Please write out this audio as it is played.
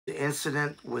the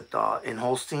incident with in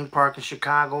Holstein Park in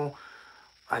Chicago.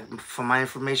 From my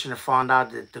information, I found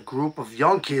out that the group of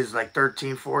young kids, like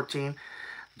 13, 14,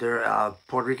 they're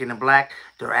Puerto Rican and black.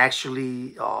 They're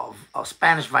actually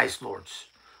Spanish vice lords.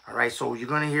 All right, so you're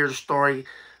gonna hear the story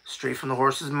straight from the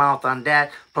horse's mouth on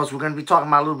that. Plus, we're gonna be talking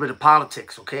about a little bit of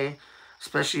politics, okay?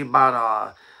 Especially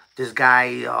about this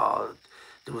guy.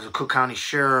 There was a Cook County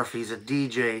sheriff. He's a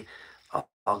DJ.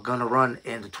 Gonna run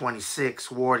in the 26th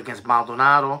ward against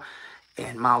Maldonado,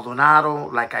 and Maldonado,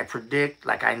 like I predict,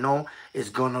 like I know, is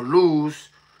gonna lose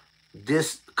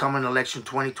this coming election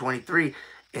 2023.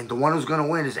 And the one who's going to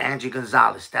win is Angie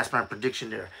Gonzalez. That's my prediction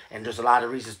there. And there's a lot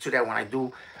of reasons to that. When I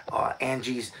do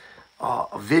Angie's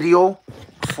video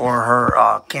for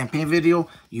her campaign video,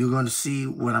 you're going to see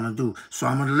what I'm going to do. So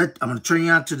I'm going to turn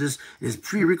you on to this. It's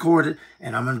pre-recorded,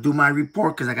 and I'm going to do my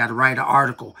report because I got to write an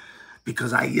article.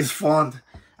 Because I just found,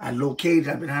 I've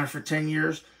been on it for 10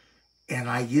 years, and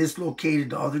I just located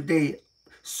the other day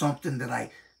something that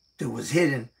was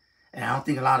hidden, and I don't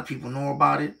think a lot of people know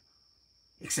about it,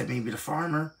 except maybe the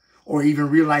farmer, or even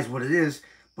realize what it is.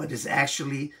 But it's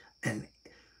actually an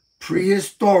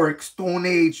prehistoric Stone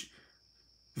Age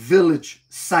village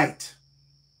site.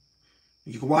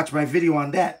 You can watch my video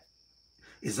on that.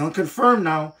 It's unconfirmed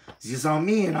now. It's just on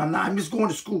me, and I'm just going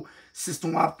to school.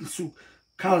 System Option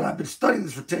College. I've been studying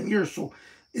this for 10 years, so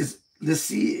let's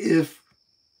see if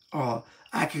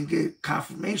I can get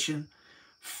confirmation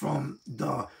from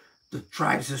the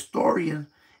tribe's historian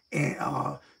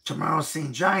and Tamara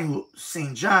St.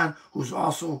 John, who's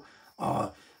also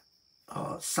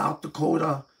South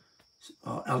Dakota,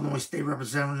 Illinois State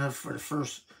Representative for the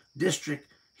 1st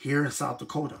District here in South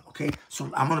Dakota. Okay,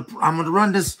 so I'm gonna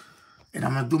run this, and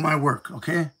I'm gonna do my work.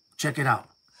 Okay, check it out.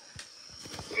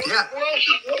 Yeah.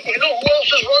 You know who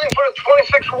else is running for the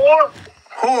 26th ward?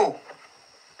 Who?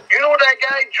 You know that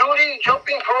guy, Judy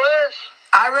Jumping Perez?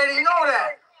 I already know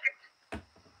that.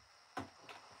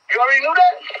 You already knew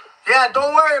that? Yeah,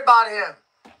 don't worry about him.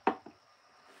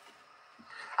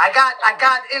 I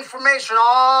got information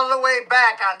all the way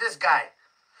back on this guy.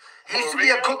 He used to be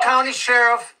a Cook County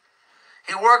sheriff.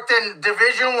 He worked in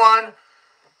Division 1.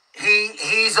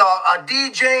 He's a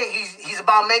DJ. He's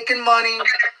about making money.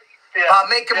 Yeah. About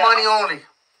making money only.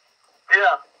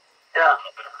 Yeah.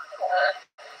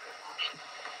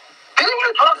 Didn't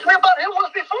you talk to me about him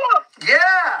once before?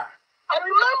 Yeah. I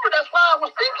remember. That's why I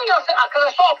was thinking. I said, because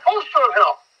I saw a poster of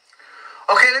him.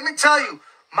 Okay, let me tell you.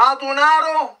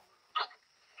 Maldonado,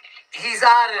 he's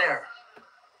out of there.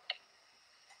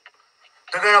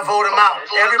 They're going to vote him out.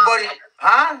 Everybody,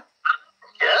 huh?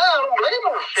 Yeah, I don't blame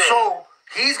him. Shit. So,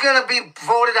 he's going to be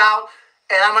voted out,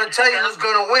 and I'm going to tell you who's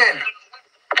going to win.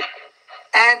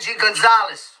 Angie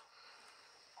Gonzalez.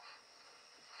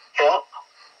 Yeah.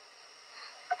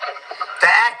 The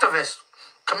activist.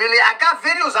 Community. I got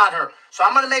videos on her. So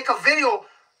I'm going to make a video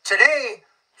today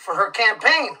for her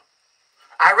campaign.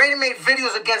 I already made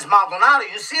videos against Maldonado.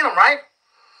 You seen them, right?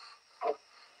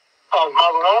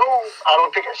 Maldonado? I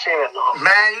don't think I've seen it, no.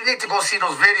 Man, you need to go see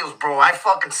those videos, bro. I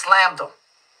fucking slammed them.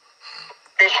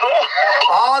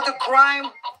 All the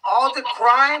crime.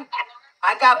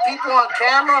 I got people on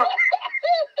camera.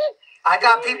 Saying. I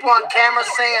got people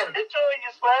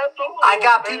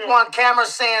on camera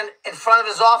saying in front of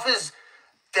his office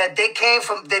that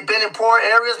they've been in poor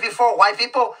areas before, white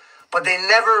people, but they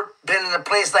never been in a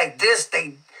place like this.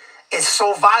 It's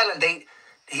so violent. The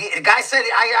guy said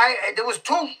there was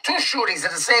two shootings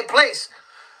in the same place,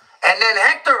 and then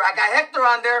I got Hector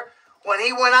on there when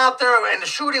he went out there in the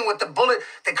shooting with the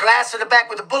glass in the back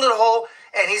with the bullet hole,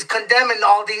 and he's condemning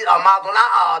all the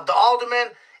Maldonado, the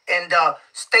aldermen and the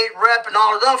state rep and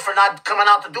all of them for not coming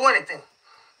out to do anything.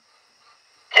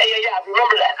 Yeah. I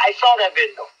remember that. I saw that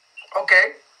video.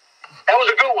 Okay. That was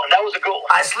a good one.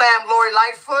 I slammed Lori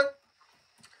Lightfoot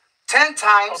 10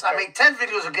 times. Okay. I made 10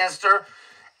 videos against her,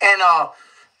 and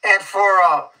for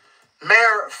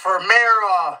mayor,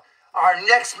 our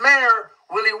next mayor,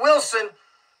 Willie Wilson,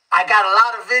 I got a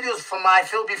lot of videos from my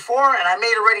field before, and I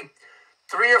made already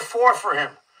 3 or 4 for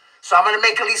him. So I'm gonna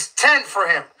make at least 10 for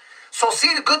him. So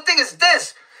see, the good thing is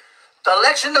this: the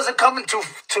election doesn't come into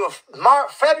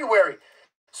February,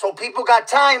 so people got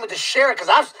time to share it.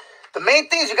 Because the main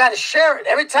thing is you got to share it.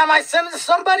 Every time I send it to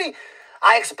somebody,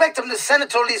 I expect them to send it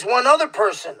to at least one other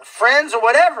person, friends or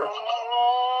whatever.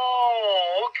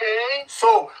 Oh, okay.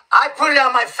 So I put it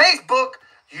on my Facebook,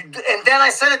 and then I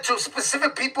send it to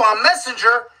specific people on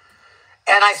Messenger,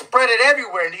 and I spread it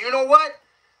everywhere. And you know what?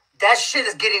 That shit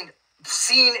is getting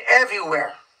seen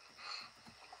everywhere.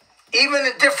 Even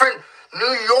in different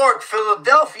New York,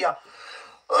 Philadelphia,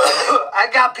 I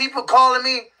got people calling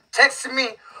me, texting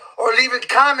me, or leaving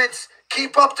comments,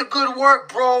 Keep up the good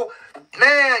work, bro.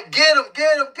 Man, get him.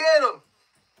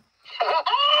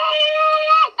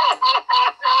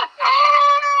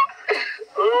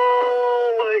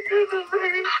 Oh my goodness,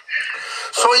 baby.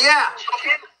 So yeah,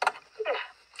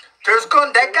 there's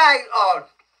going that guy.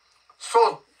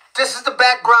 So this is the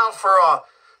background for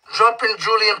Jumpin'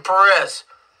 Julian Perez.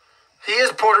 He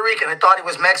is Puerto Rican. I thought he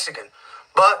was Mexican,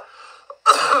 but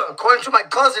according to my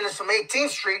cousin, it's from 18th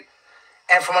Street,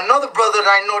 and from another brother that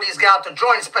I know, he's got out the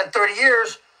joint. He spent 30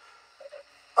 years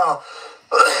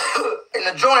in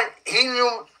the joint. He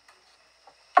knew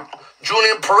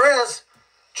Julian Perez,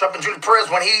 Jumpin' Julian Perez,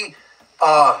 when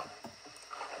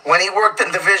he worked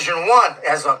in Division 1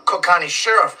 as a Cook County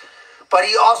sheriff. But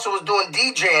he also was doing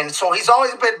DJing, so he's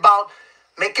always been about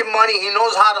making money. He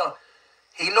knows how to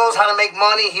make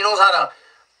money. He knows how to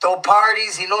throw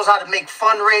parties. He knows how to make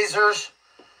fundraisers.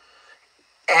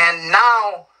 And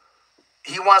now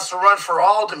he wants to run for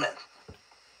alderman.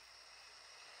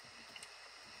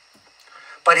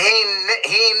 But he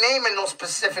ain't naming no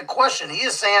specific question. He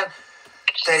is saying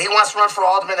that he wants to run for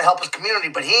alderman to help his community.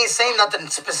 But he ain't saying nothing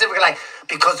specific like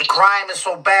because the crime is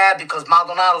so bad, because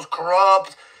Maldonado's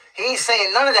corrupt. He ain't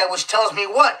saying none of that, which tells me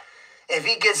what? If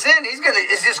he gets in,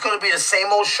 it's just gonna be the same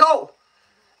old show.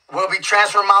 We'll be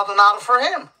transferring Maldonado for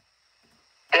him.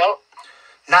 Yep.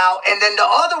 Now, and then the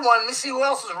other one, let me see who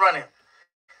else is running.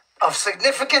 Of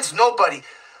significance, nobody.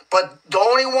 But the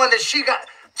only one that she got,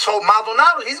 so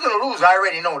Maldonado, he's gonna lose. I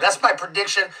already know. That's my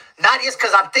prediction. Not just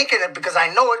because I'm thinking it, because I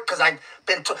know it, because I've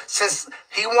been since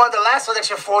he won the last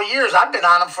election 4 years. I've been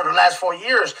on him for the last 4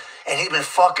 years, and he's been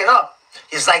fucking up.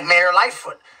 He's like Mayor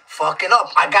Lightfoot. Fucking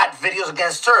up. I got videos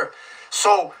against her.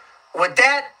 So with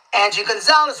that, Angie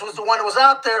Gonzalez was the one that was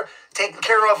out there taking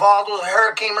care of all those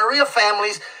Hurricane Maria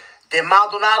families that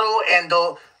Maldonado and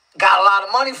got a lot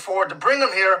of money for to bring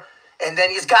them here. And then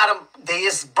they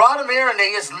just brought him here and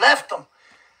they just left him.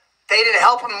 They didn't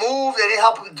help him move. They didn't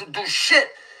help him do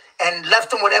shit. And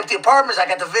left him with empty apartments. I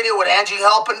got the video with Angie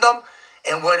helping them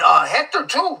and with Hector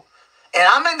too. And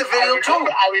I'm in the video too.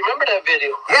 I remember that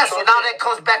video. Yeah, so now that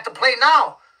comes back to play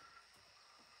now.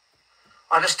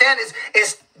 Understand?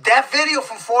 It's that video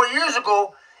from 4 years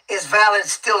ago is valid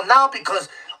still now because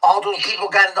all those people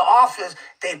got into office,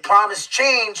 they promised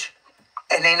change,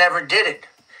 and they never did it.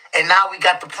 And now we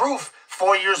got the proof,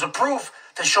 4 years of proof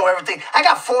to show everything. I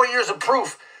got 4 years of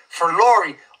proof for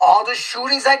Lori. All the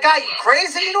shootings I got, you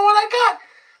crazy? You know what I got?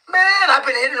 Man, I've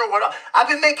been hitting her with, I've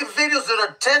been making videos that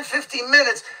are 10, 15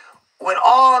 minutes with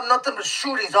nothing but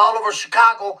shootings all over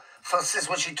Chicago since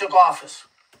when she took office.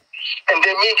 And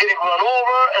then me getting run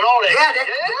over and all that. Yeah,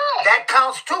 that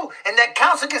counts too. And that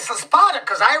counts against Espada,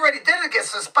 because I already did it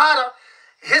against Espada,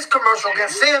 his commercial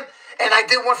against him, and I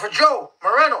did one for Joe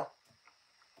Moreno.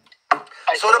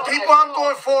 So the people I'm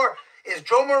going for is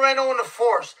Joe Moreno in the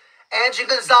force, Angie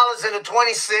Gonzalez in the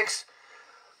 26,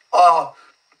 and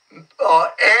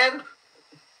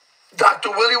Dr.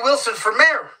 Willie Wilson for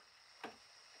mayor.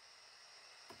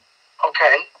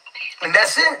 Okay. And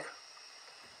that's it.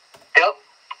 Yep.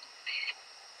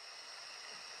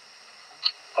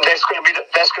 That's gonna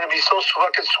be so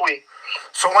fucking sweet.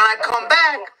 So when I come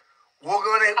back, we're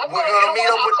gonna meet up with.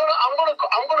 I'm gonna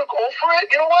go for it.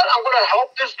 You know what? I'm gonna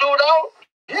help this dude out.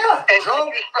 Yeah. And Joe,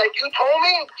 like you told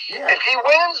me, if he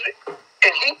wins,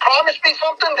 and he promised me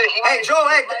something that he. Hey Joe,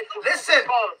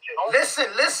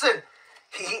 listen.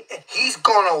 He's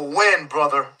gonna win,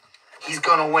 brother. He's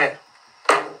gonna win.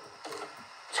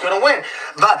 He's gonna win.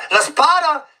 But La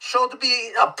Espada showed to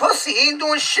be a pussy. He ain't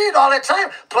doing shit all that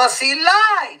time. Plus, he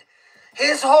lied.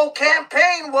 His whole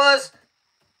campaign was,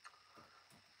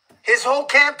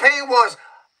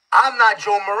 I'm not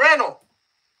Joe Moreno.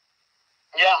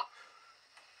 Yeah.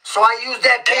 So I used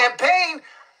that campaign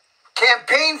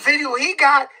video he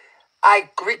got. I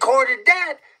recorded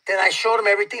that. Then I showed him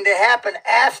everything that happened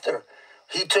after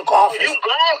he took office. You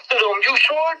blasted him. You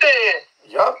sure did.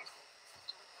 Yup.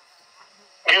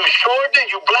 You sure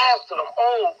did. You blasted him.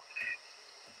 Oh.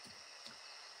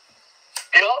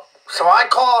 Yup. So I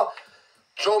call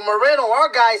Joe Moreno, our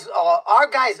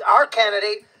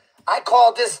candidate. I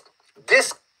call this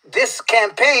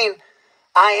campaign,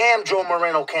 I am Joe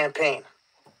Moreno campaign.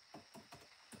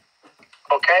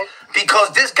 Okay.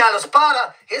 Because this guy La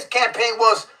Espada, his campaign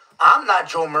was, I'm not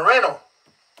Joe Moreno.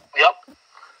 Yep.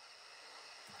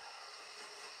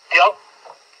 Yep.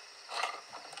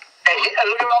 And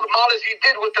look at all the mileage he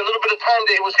did with the little bit of time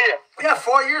that he was here. Yeah,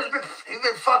 4 years, he's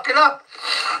been fucking up.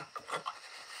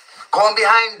 Going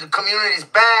behind the community's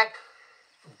back,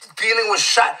 dealing with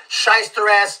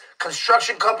shyster-ass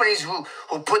construction companies who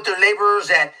put their laborers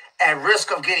at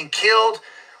risk of getting killed,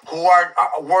 who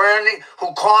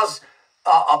cause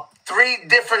 3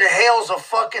 different hails of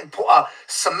fucking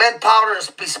cement powder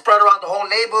to be spread around the whole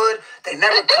neighborhood. They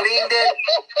never cleaned it.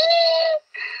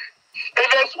 And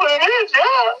that's what it is,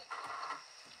 yeah.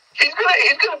 He's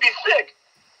gonna be sick.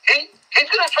 He's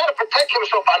gonna try to protect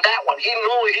himself on that one. He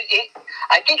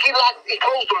I think he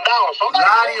closed him down. Somebody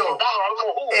closed him down. I don't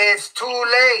know who. It's too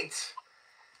late.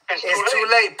 It's too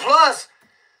late. Plus,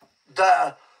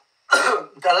 the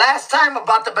last time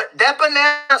about that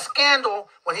banana scandal,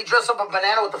 when he dressed up a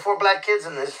banana with the 4 black kids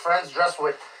and his friends dressed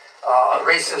with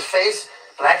racist face,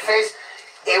 blackface,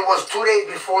 it was 2 days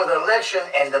before the election,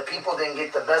 and the people didn't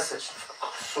get the message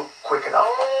quick enough.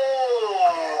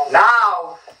 Oh.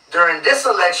 Now, during this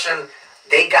election,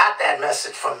 they got that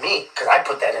message from me, because I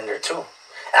put that in there too.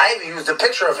 And I even used a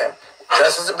picture of him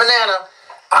dressed as a banana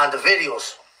on the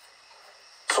videos.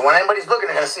 So when anybody's looking,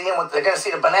 they're gonna see him. They're gonna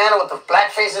see the banana with the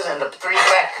black faces and the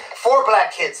 4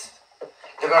 black kids.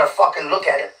 They're gonna fucking look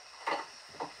at it.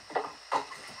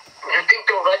 You think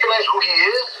they'll recognize who he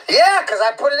is? Yeah, because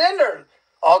I put it in there.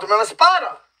 Alderman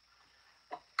Espada.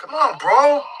 Come on,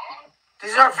 bro.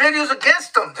 These are videos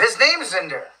against him. His name is in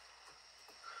there.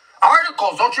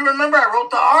 Articles. Don't you remember? I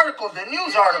wrote the articles, the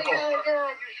news article. Yeah,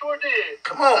 you sure did.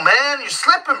 Come on, man. You're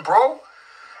slipping, bro.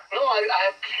 No,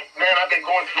 I've been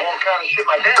going through all kinds of shit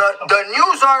like that. The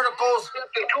news articles.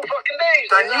 In 2 fucking days.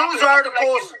 The news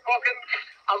articles.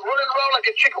 I'm running around like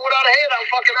a chicken without a head. I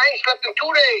ain't slept in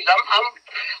 2 days.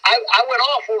 I went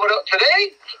off over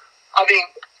today. I mean,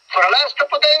 for the last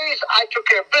couple of days, I took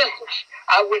care of business.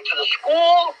 I went to the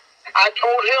school. I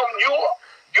told him,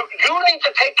 you need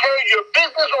to take care of your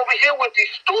business over here with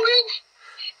these students,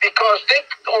 because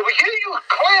over here you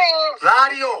claim.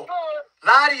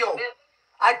 Ladio.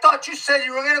 I thought you said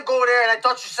you were going to go there, and I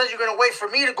thought you said you were going to wait for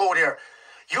me to go there.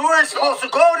 You weren't supposed to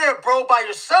go there, bro, by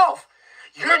yourself.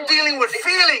 You're dealing with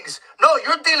feelings. No,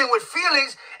 you're dealing with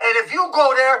feelings, and if you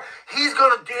go there, it's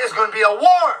going to be a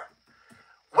war.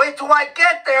 Wait till I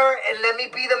get there, and let me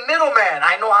be the middleman.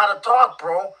 I know how to talk,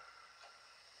 bro.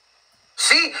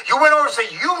 See, you went over and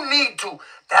said you need to.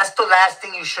 That's the last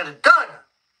thing you should have done.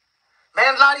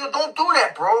 Man, Ladio, don't do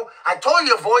that, bro. I told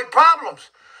you avoid problems.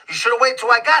 You should have waited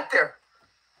till I got there.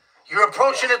 You're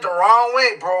approaching it the wrong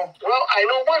way, bro. Well, I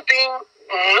know one thing.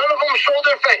 None of them show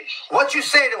their face. What you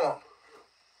say to them?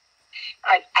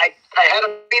 I had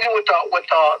a meeting with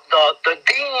the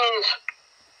dean's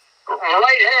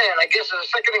right hand, I guess is the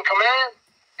second in command,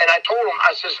 and I told him,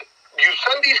 I says, you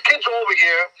send these kids over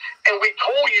here, and we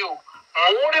told you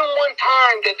more than one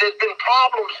time that there's been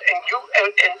problems, and you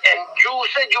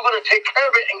said you're going to take care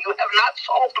of it, and you have not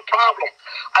solved the problem.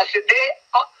 I said, they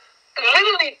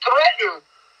literally threatened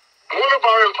one of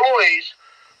our employees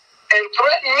and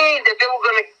threatened me that they were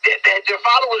going to, that their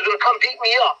father was going to come beat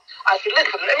me up. I said,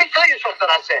 listen, let me tell you something.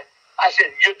 I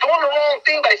said, you're doing the wrong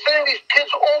thing by sending these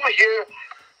kids over here,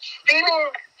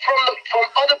 stealing from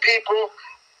other people,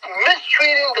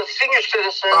 mistreating the senior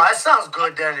citizens. Oh, that sounds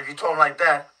good then, if you told him like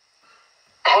that.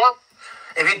 Huh?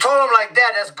 If you told him like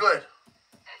that, that's good.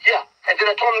 Yeah, and then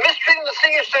I told him mistreating the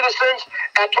senior citizens,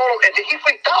 and I told him, and then he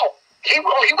freaked out. He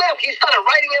started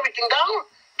writing everything down.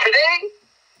 Today,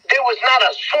 there was not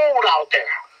a soul out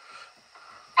there.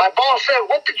 My boss said,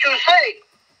 what did you say?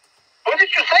 What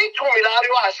did you say to me,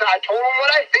 Ladio? I said, I told him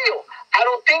what I feel. I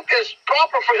don't think it's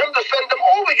proper for him to send them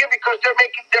over here because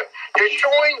they're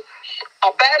showing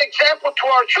a bad example to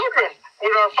our children.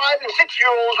 When our 5 and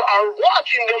 6-year-olds are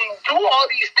watching them do all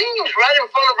these things right in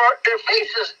front of their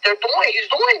faces. He's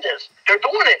doing this. They're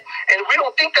doing it. And we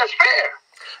don't think that's fair.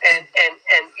 And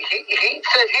he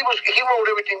said he wrote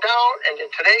everything down, and then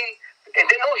today, and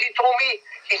then he told me,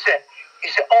 he said,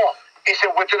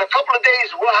 within a couple of days,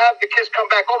 we'll have the kids come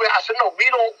back over here. I said, no, we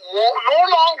no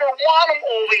longer want them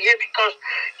over here because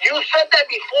you said that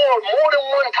before more than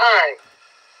one time,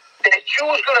 that you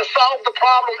was going to solve the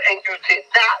problem, and you did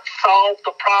not solve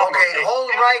the problem. Okay, hold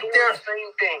right there. The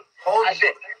same thing. I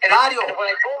said, Ladio. And when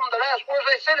I told him the last words,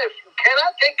 I said, if you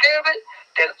cannot take care of it,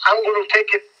 then I'm going to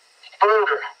take it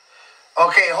further.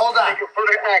 Okay, hold on. Take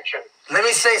further action. Let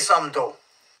me say something, though.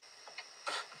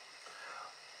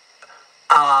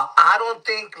 I don't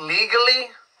think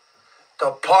legally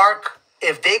the park,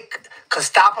 if they could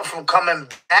stop them from coming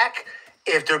back,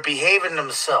 if they're behaving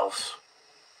themselves.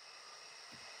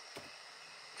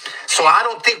 So I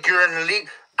don't think you're in the league.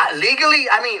 Legally,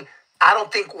 I mean, I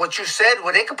don't think what you said,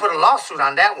 well, they could put a lawsuit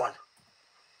on that one.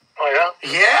 Oh, yeah?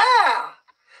 Yeah.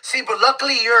 See, but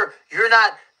luckily you're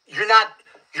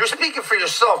speaking for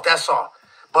yourself, that's all.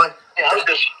 But yeah,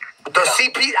 the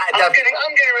CP... I'm getting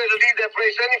ready to leave that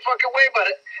place any fucking way, but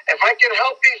if I can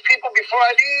help these people before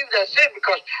I leave, that's it,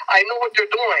 because I know what they're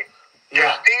doing.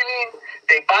 They're stealing.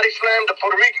 They body slammed the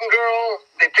Puerto Rican girl.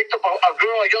 They picked up a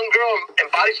young girl,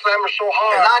 and body slammed her so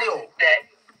hard. Eladio. That.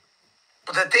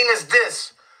 But the thing is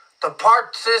this: the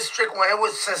Park District,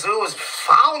 since it was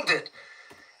founded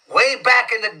way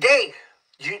back in the day,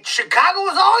 Chicago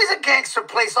was always a gangster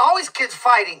place. Always kids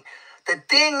fighting. The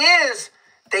thing is,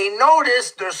 they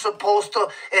notice they're supposed to,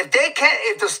 if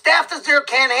the staff that's there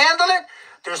can't handle it,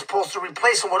 they're supposed to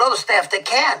replace them with other staff that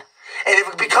can. And if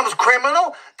it becomes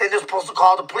criminal, then they're supposed to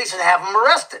call the police and have them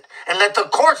arrested and let the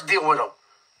courts deal with them.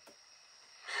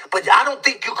 But I don't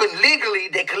think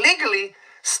they can legally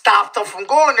stop them from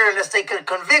going there unless they get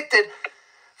convicted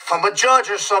from a judge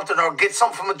or something, or get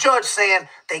something from a judge saying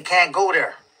they can't go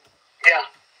there. Yeah.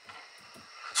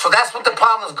 So that's what the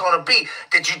problem is going to be.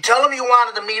 Did you tell him you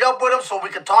wanted to meet up with him so we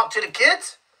could talk to the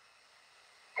kids?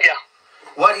 Yeah.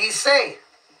 What'd he say?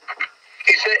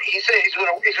 He said he's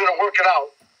gonna work it out.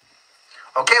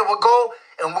 Okay, we'll go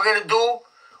and we're gonna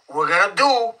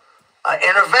do an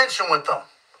intervention with them.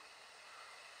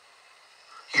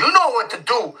 You know what to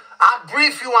do. I'll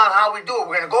brief you on how we do it.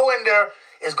 We're gonna go in there.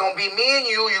 It's gonna be me and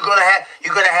you. You're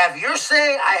gonna have your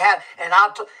say.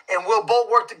 And we'll both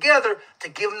work together to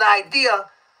give them the idea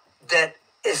that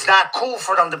it's not cool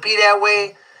for them to be that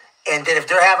way, and that if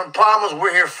they're having problems,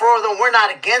 we're here for them. We're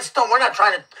not against them. We're not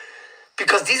trying to,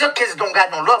 because these are kids that don't got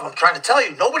no love. I'm trying to tell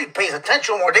you, nobody pays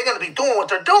attention or they're gonna be doing what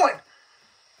they're doing.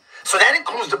 So that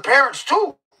includes the parents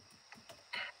too.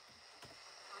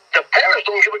 The parents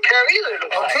don't give a care either.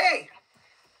 Okay.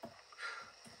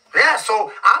 Yeah,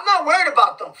 so I'm not worried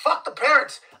about them. Fuck the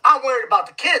parents. I'm worried about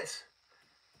the kids.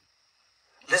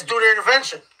 Let's do the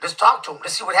intervention. Let's talk to them.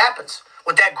 Let's see what happens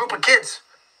with that group of kids.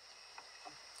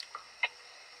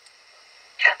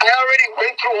 I already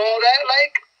went through all that,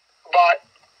 but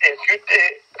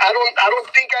I don't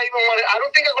think I'm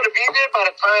gonna be there by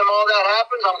the time all that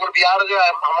happens. I'm gonna be out of there.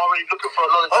 I'm already looking for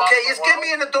another job. Okay, just get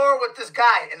me in the door with this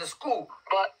guy in the school.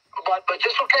 But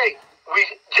just okay.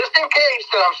 Just in case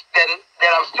that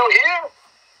I'm still here,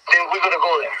 then we're gonna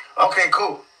go there. Okay,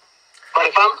 cool. But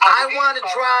if I want to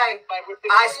try.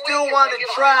 I still want to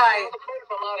try.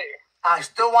 I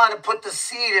still want to put the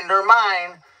seed in their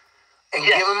mind and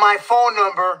give them my phone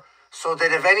number so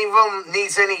that if any of them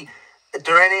needs if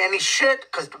there any shit,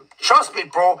 because trust me,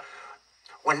 bro,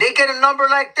 when they get a number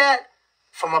like that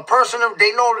from a person,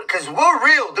 they know, because we're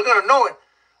real, they're gonna know it.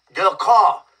 They'll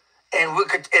call. And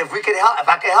if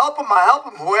I can help them, I help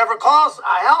them. Whoever calls,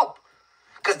 I help.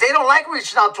 Because they don't like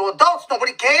reaching out to adults.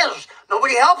 Nobody cares.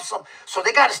 Nobody helps them. So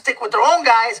they got to stick with their own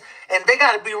guys, and they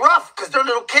got to be rough because they're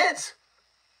little kids.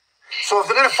 So if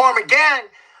they're going to form a gang,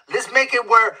 let's make it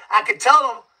where I can tell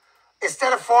them,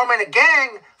 instead of forming a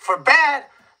gang for bad,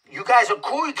 you guys are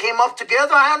cool. You came up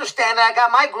together. I understand that. I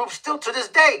got my group still to this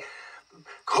day.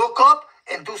 Hook up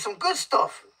and do some good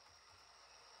stuff.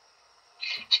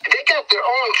 They got their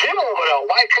own gym over there.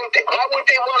 Why would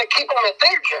they want to keep them at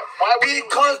their gym?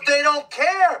 Because they don't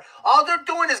care. All they're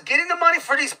doing is getting the money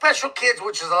for these special kids,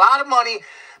 which is a lot of money,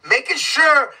 making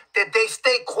sure that they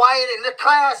stay quiet in the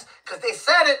class, because they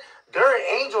said it, they're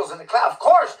angels in the class, of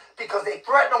course, because they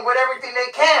threaten them with everything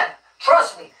they can.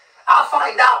 Trust me, I'll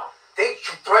find out. They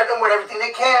threaten them with everything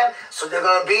they can, so they're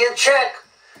going to be in check,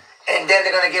 and then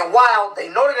they're going to get wild. They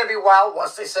know they're going to be wild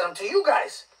once they send them to you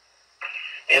guys.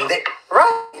 And they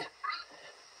got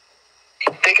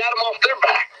them off their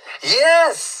back.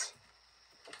 Yes.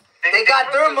 They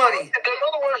got their money. In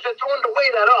other words, they're throwing the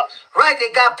weight at us. Right,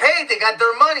 they got paid. They got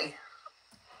their money.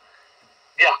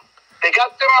 Yeah. They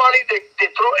got their money, they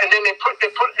throw, and then they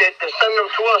send them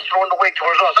to us, throwing the weight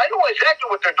towards us. I know exactly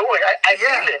what they're doing. I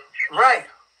feel it. Right.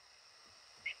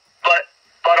 But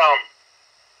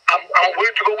I'm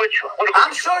willing to go with you.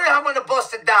 I'm showing you how I'm gonna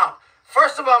bust it down.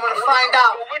 First of all, I'm gonna find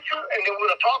out. Go with you, and then we're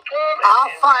gonna talk to them.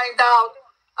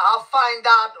 I'll find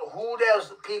out who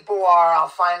those people are. I'll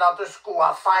find out their school.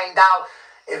 I'll find out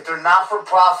if they're not for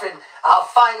profit. I'll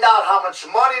find out how much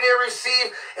money they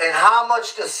receive and how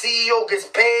much the CEO gets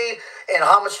paid and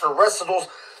how much the rest of those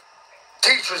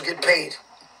teachers get paid.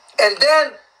 And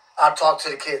then I'll talk to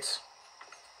the kids.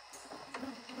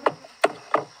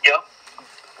 Yep.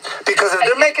 Because if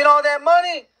they're making all that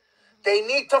money, they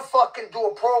need to fucking do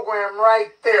a program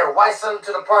right there. Why send them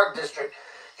to the Park District?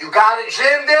 You got a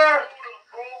gym there?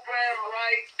 Program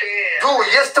right there.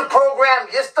 Dude, yes, the program.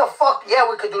 Yes, the fuck. Yeah,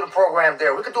 we could do the program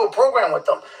there. We could do a program with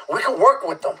them. We could work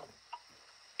with them.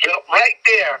 Yep, right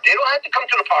there. They don't have to come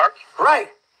to the park. Right.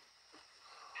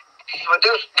 But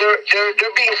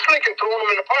they're being slick and throwing them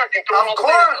in the park and throwing all the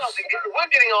way to us. We're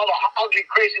getting all the ugly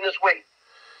craziness way.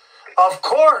 Of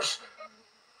course.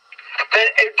 Then,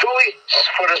 Joey,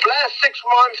 for this last 6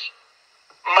 months,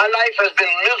 My life has been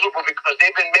miserable because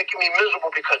they've been making me miserable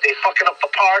because they fucking up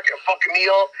the park and fucking me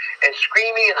up and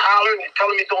screaming and hollering and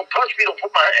telling me don't touch me, don't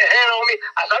put my hand on me.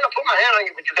 I said, I'm gonna put my hand on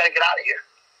you, but you gotta get out of here.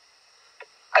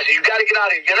 I said, you gotta get out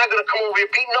of here. You're not gonna come over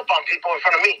here beating up on people in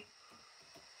front of me.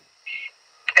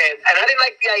 And I didn't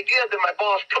like the idea that my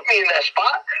boss put me in that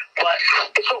spot, but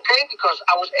it's okay because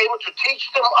I was able to teach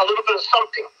them a little bit of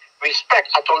something. Respect.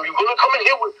 I told them, you're gonna come in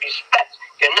here with respect.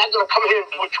 You're not gonna come here and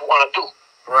do what you wanna do.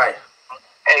 Right.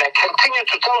 And I continued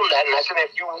to tell them that. And I said,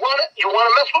 if you want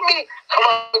to mess with me, come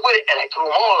on with it. And I threw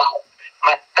them all out.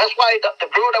 That's why the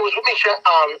girl that was with me,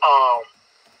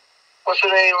 what's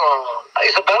her name?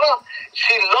 Isabella.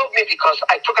 She loved me because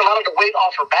I took a lot of the weight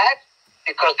off her back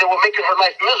because they were making her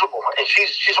life miserable. And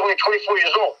she's only 24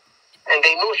 years old. And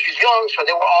they knew she's young, so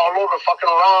they were all over fucking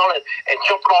around and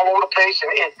jumping all over the place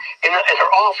and in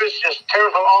her office, just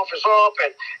tearing her office up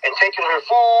and taking her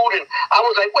food. And I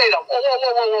was like, wait up,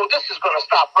 whoa, this is going to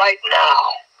stop right now.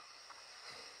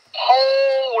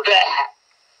 Hold that.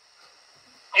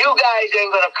 You guys ain't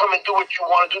going to come and do what you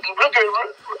want to do. Look at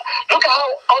how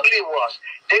ugly it was.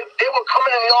 They were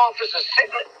coming in the office and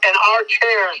sitting in our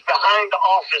chairs behind the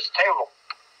office table,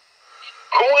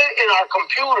 going in our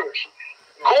computers,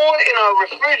 going in our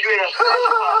refrigerator.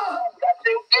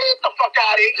 Get the fuck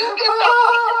out of here. You get the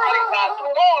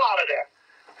fuck out of there.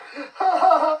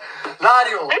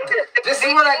 Ladio, this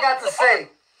is what I got to say.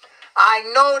 I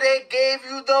know they gave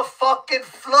you the fucking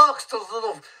flux, those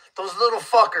little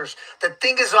fuckers. The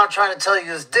thing is, what I'm trying to tell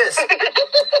you is this.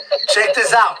 Check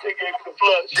this out.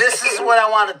 This is what I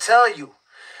want to tell you.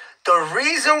 The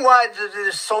reason why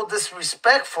they're so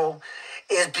disrespectful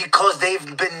is because they've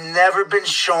never been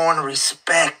shown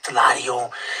respect,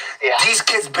 Ladio. Yeah. These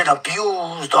kids been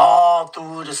abused all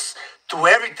through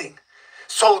everything.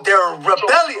 So they're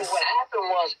rebellious. So what happened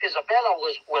was Isabella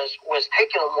was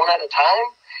taking them one at a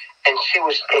time, and she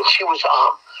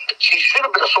should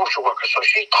have been a social worker. So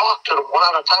she talked to them one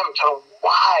at a time and told them,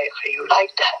 why are you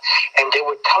like that? And they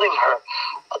were telling her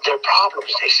their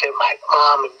problems. They said, my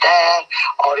mom and dad,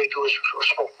 all they do is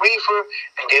smoke reefer,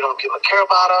 and they don't give a care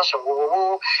about us, and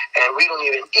and we don't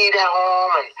even eat at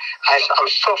home, and I'm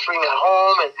suffering at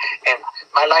home, and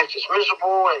my life is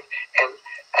miserable, and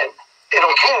they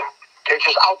don't care. They're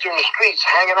just out there in the streets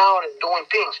hanging out and doing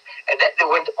things. And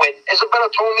when Isabella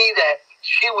told me that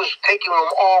she was taking them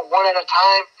all one at a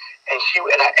time and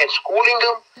schooling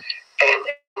them and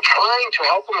trying to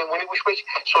help them in which way.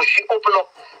 So she opened up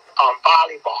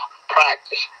volleyball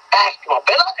practice, basketball.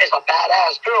 Bella is a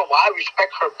badass girl. Well, I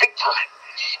respect her big time.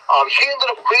 She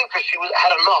ended up quitting because she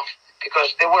had enough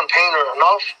because they weren't paying her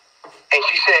enough. And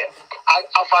she said,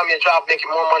 I'll find me a job making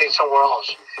more money somewhere else.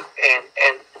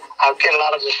 And I'll get a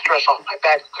lot of the stress off my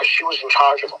back because she was in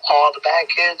charge of all the bad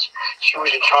kids. She was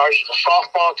in charge of the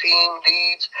softball team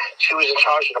leads. She was in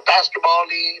charge of the basketball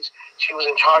leads. She was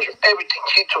in charge of everything.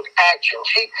 She took action.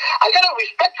 I got to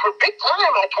respect her big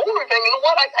time. I told her, man, you know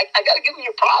what? I got to give you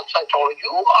your props. I told her, you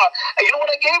know what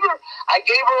I gave her? I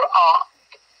gave her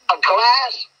a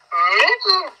glass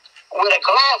mitten with a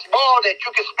glass ball that you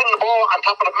can spin the ball on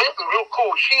top of the mitten real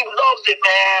cool. She loves it,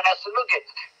 man. I said, look,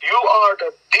 you are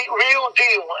the real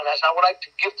deal. And I said, I would like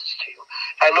to give this to you.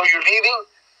 I know you're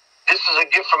leaving. This is a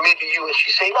gift from me to you. And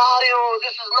she said, Mario,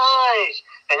 this is nice.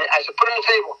 And I said, put it on the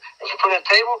table. And she put it on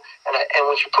the table. And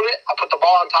when she put it, I put the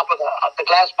ball on top of the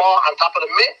glass ball on top of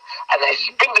the mitt. And I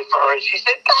spinned it for her. And she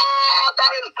said,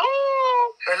 that is cool.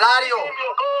 Eladio.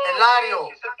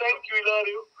 She said, thank you,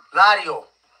 Eladio. Ladio.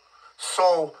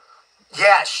 So,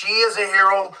 yeah, she is a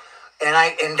hero, and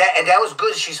that was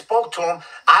good. She spoke to him.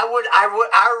 I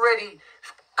already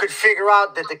could figure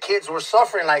out that the kids were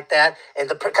suffering like that,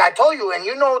 and I told you, and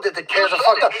you know that the kids are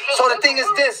fucked up. So the thing is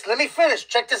this. Let me finish.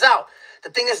 Check this out. The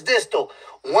thing is this, though.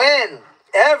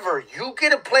 Whenever you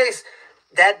get a place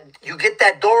that you get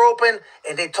that door open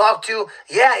and they talk to you,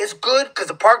 yeah, it's good because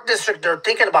the park district, they're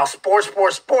thinking about sports.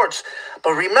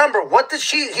 But remember, what did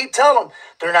he tell them?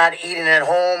 They're not eating at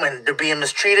home and they're being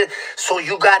mistreated. So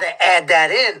you got to add that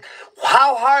in.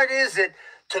 How hard is it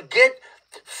to get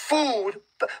food,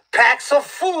 packs of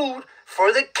food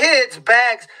for the kids,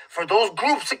 bags for those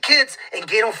groups of kids, and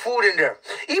get them food in there?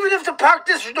 Even if the park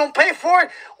district don't pay for it,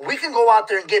 we can go out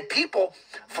there and get people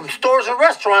from stores and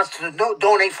restaurants to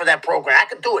donate for that program. I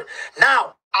can do it.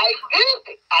 Now, I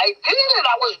did it.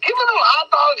 I was giving them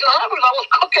hot dogs and hamburgers. I was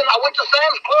cooking. I went to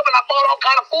Sam's Club and I bought all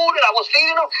kind of food and I was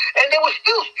feeding them, and they were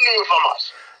still stealing from us.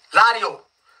 Ladio,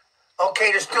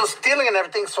 okay, they're still stealing and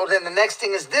everything. So then the next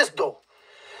thing is this, though.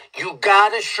 You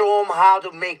got to show them how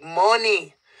to make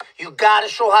money. You got to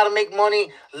show how to make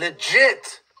money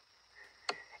legit.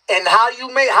 And how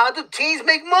do teens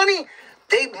make money?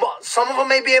 Some of them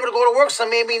may be able to go to work, some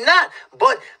maybe not,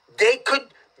 but they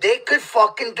could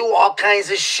fucking do all kinds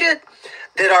of shit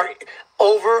that are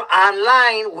over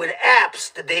online with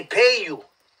apps that they pay you.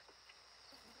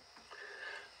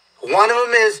 One of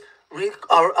them is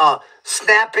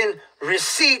snapping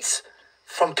receipts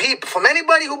from people, from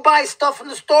anybody who buys stuff in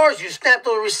the stores. You snap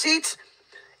those receipts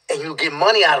and you get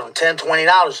money out of them, $10,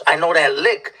 $20. I know that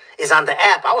lick is on the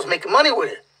app. I was making money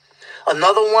with it.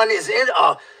 Another one is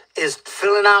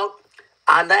filling out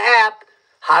on the app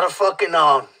how to fucking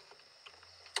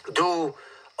do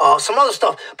some other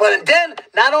stuff. But then,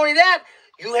 not only that,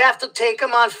 you have to take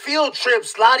them on field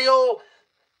trips, Ladio,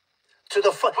 to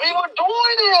the... We were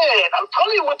doing it. I'm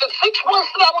telling you, with the 6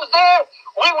 months that I was there,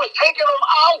 we was taking them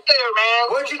out there, man.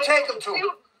 Where'd you take them to?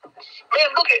 Man,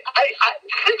 look at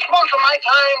 6 months of my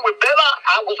time with Bella,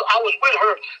 I was with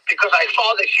her because I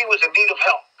saw that she was in need of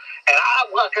help. And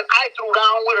I threw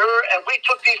down with her, and we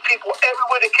took these people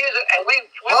everywhere, the kids, and we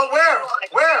where?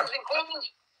 In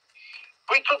Queens.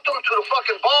 We took them to the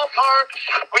fucking ballpark.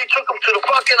 We took them to the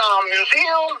fucking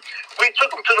museum. We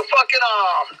took them to the fucking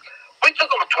we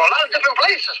took them to a lot of different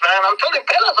places, man. I'm telling you,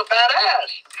 Bella's a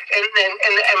badass.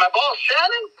 And my boss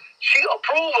Shannon, she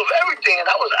approved of everything, and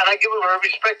I give her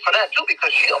respect for that too, because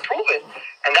she approved it,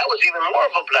 and that was even more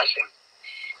of a blessing.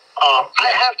 I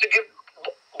have to give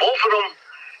both of them.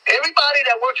 Everybody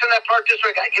that works in that park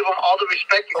district, I give them all the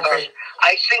respect because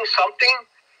I seen something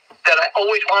that I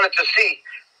always wanted to see.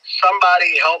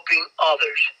 Somebody helping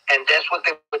others. And that's what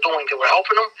they were doing. They were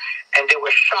helping them, and they were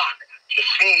shocked to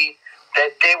see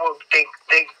that they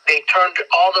turned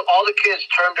all the kids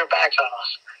turned their backs on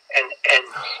us.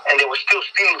 And they were still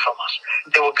stealing from us.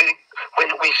 They were getting when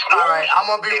we snowed. All right, I'm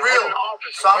gonna be real.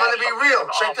 So I'm gonna be real.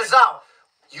 Check this out.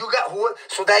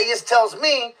 So that just tells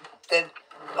me that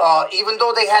even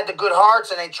though they had the good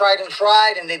hearts and they tried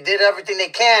and they did everything they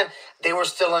can, they were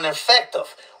still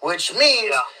ineffective. Which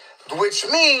means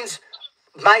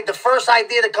the first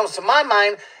idea that comes to my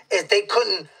mind is they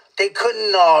couldn't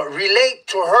relate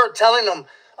to her telling them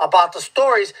about the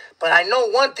stories. But I know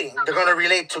one thing: they're gonna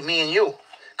relate to me and you,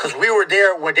 because we were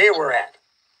there where they were at.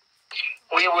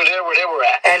 We were there where they were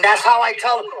at, and that's how I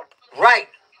tell them. Right,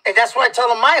 and that's why I tell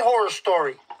them my horror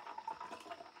story.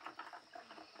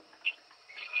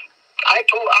 I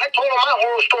told them my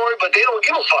horror story, but they don't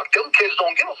give a fuck. Them kids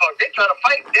don't give a fuck. They try to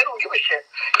fight. They don't give a shit.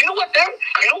 You know what?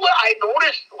 I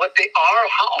noticed what they are.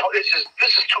 How this is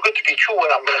too good to be true. What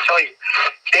I'm going to tell you,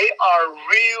 they are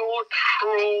real,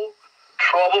 true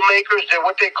troublemakers. They're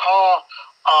what they call.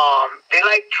 They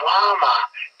like drama.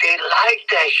 They like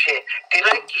that shit. They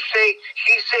like to say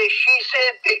he said, she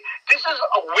said. This is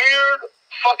a weird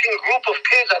fucking group of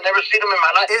kids. I've never seen them in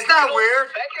my life. It's not weird.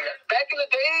 Back in the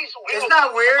days, it's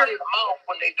not weird.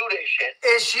 When they do this shit,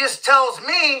 it just tells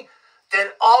me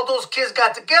that all those kids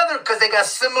got together because they got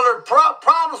similar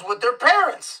problems with their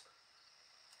parents.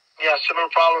 Yeah, similar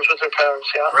problems with their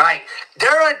parents. Yeah, right.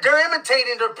 They're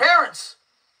imitating their parents.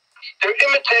 They're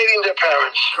imitating their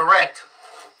parents. Correct.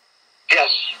 Yes,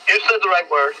 you said the right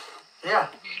word. Yeah.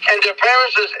 And their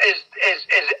parents is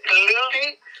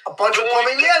literally a bunch of come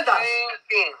mierdas.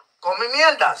 Come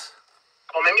mierdas.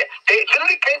 They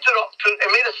literally came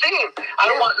and made a scene. I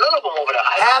don't want none of them over there.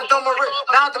 Have them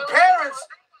now. The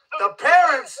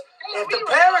parents. If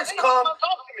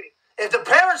the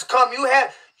parents come,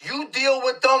 you deal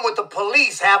with them with the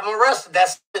police. Have them arrested.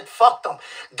 That's it. Fuck them.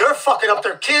 They're fucking up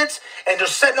their kids, and they're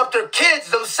setting up their kids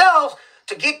themselves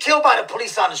to get killed by the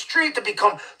police on the street, to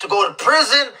go to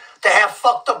prison, to have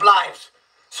fucked up lives.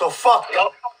 So fuck them.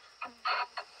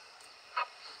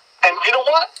 And you know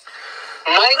what?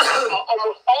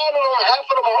 Almost all of them, half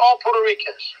of them are all Puerto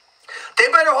Ricans. They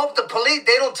better hope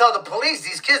they don't tell the police.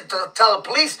 These kids don't tell the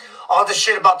police all this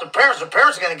shit about their parents. Their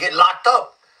parents are going to get locked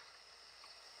up.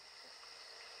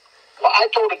 Well, I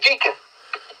told the deacon.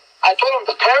 I told him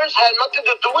the parents had nothing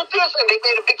to do with this, and they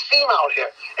made a big scene out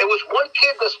here. It was one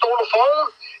kid that stole a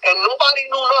phone, and nobody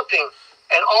knew nothing.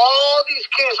 And all these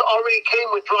kids already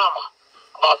came with drama.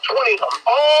 About 20 of them.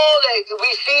 We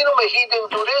seen him, and he didn't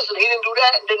do this, and he didn't do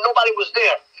that, and then nobody was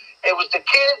there. It was the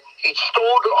kid. He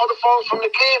stole the other phone from the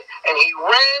kid, and he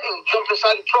ran and he jumped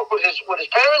inside the truck with his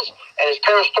parents, and his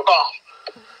parents took off.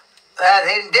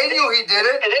 They knew he did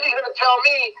it. And then he's gonna tell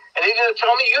me,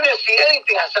 you didn't see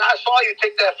anything. I said, I saw you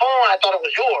take that phone. I thought it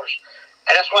was yours,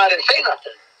 and that's why I didn't say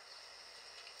nothing.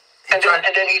 And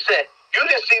then he said, you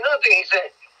didn't see nothing. He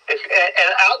said, and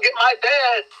I'll get my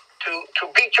dad to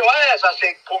beat your ass. I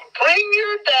said, bring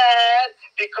your dad,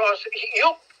 because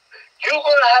you're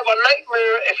gonna have a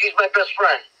nightmare if he's my best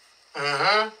friend.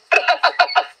 Mm-hmm.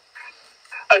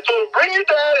 A told him, bring your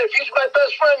dad. If he's my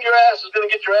best friend, your ass is going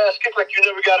to get your ass kicked like you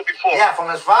never got it before. Yeah, from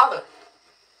his father.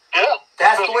 Yeah.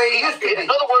 That's the way it used to be. In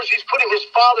other words, he's putting his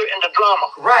father in the drama.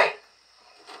 Right.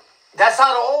 That's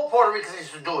how the old Puerto Ricans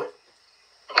used to do it.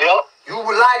 Yeah. You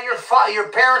would lie to your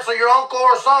parents or your uncle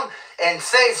or something and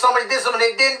say somebody did something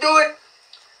they didn't do it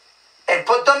and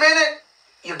put them in it.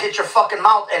 You get your fucking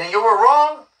mouth, and you were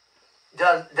wrong.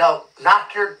 They'll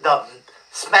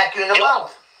smack you in the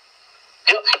mouth.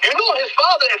 You know his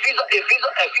father. If he's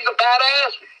a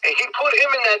badass, and he put him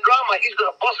in that drama, he's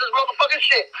gonna bust his motherfucking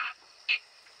shit.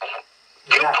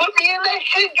 You put me in that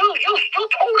shit. You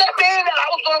told that man that I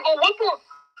was gonna go whip him.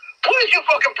 What is your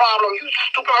fucking problem, you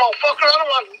stupid motherfucker? I don't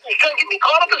want you trying to get me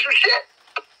caught up in some shit.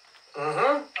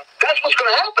 Mm-hmm. That's what's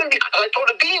gonna happen because I told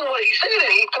the dean what he said, and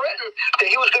he threatened that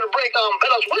he was gonna break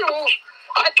Bella's windows.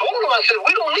 I told him, I said,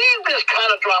 we don't need this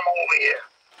kind of drama over here.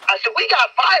 I said, we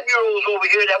got 5-year-olds over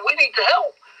here that we need to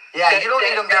help. Yeah, you don't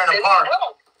need them there in the park.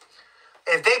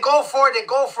 If they go for it,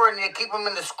 and they keep them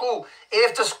in the school.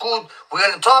 If the school, we're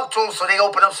going to talk to them so they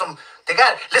open up some,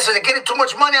 listen, they're getting too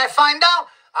much money, I find out,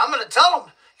 I'm going to tell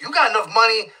them, you got enough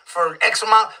money for X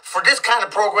amount, for this kind of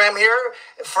program here,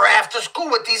 for after school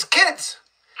with these kids.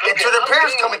 Until their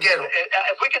parents come and get them.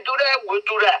 If we can do that, we'll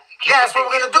do that. Yeah, that's what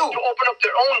we're going to do. To open up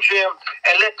their own gym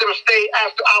and let them stay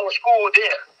after our school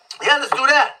there. Yeah, let's do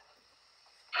that.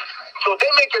 So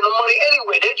they're making the money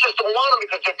anyway. They just don't want them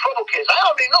because they're trouble kids. I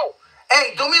already know.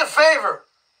 Hey, do me a favor.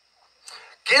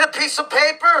 Get a piece of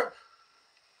paper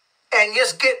and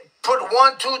just put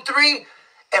 1, 2, 3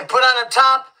 and put on the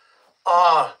top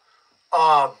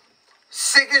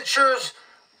signatures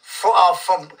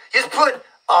just put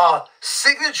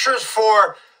signatures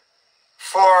for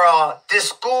this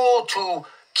school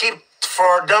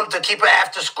for them to keep it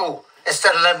after school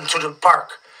instead of letting them to the park,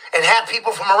 and have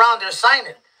people from around there sign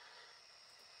it.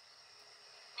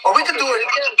 Or we can do it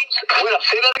again. Wait,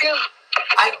 say that again.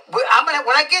 When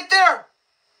I get there,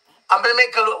 I'll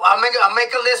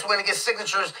make a list. We're gonna get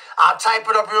signatures. I'll type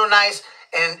it up real nice,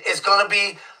 and it's gonna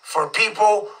be for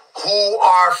people who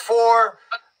are for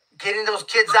getting those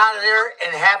kids out of there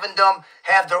and having them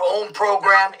have their own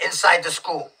program inside the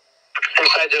school.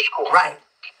 Inside the school. Right.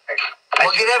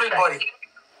 We'll get everybody.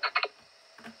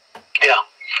 Yeah.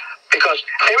 Because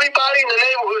everybody in the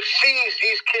neighborhood sees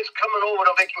these kids coming over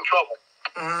to making trouble.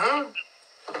 Mm-hmm.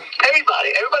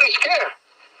 Everybody's scared.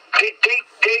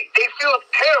 They feel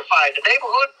terrified. The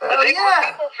neighborhood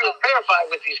people feel terrified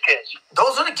with these kids.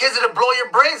 Those are the kids that'll blow your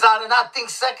brains out and not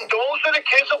think second. Those are the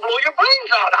kids that blow your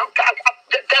brains out.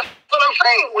 That's what I'm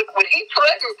saying. When he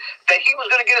threatened that he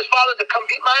was going to get his father to come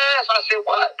beat my ass, I said,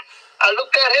 what? I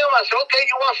looked at him. I said, okay,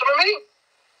 you want some of me?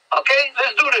 Okay,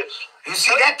 let's do this. You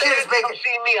see, that kid is making... Come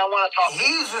see me. I want to talk to you.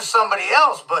 He's with somebody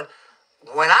else, but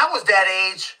when I was that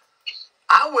age,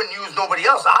 I wouldn't use nobody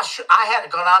else. I had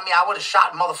a gun on me. I would have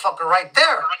shot motherfucker right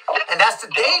there. And that's the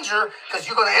danger, because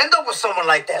you're going to end up with someone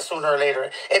like that sooner or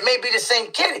later. It may be the same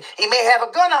kid. He may have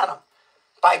a gun on him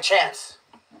by chance.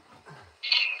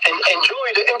 And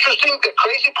Joey, the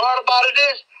crazy part about it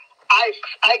is,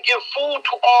 I give food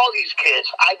to all these kids.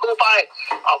 I go buy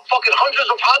fucking hundreds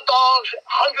of hot dogs,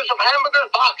 hundreds of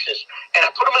hamburgers, boxes, and I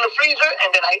put them in the freezer.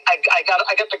 And then I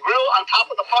got the grill on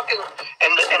top of the fucking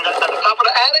on the top of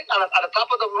the attic, on the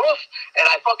top of the roof,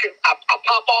 and I pop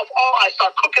off all. I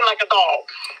start cooking like a dog,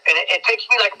 and it takes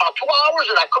me like about 2 hours,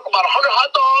 and I cook about 100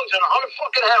 hot dogs and 100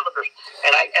 fucking hamburgers,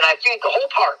 and I feed the whole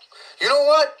park. You know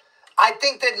what? I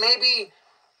think that maybe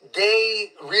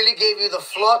they really gave you the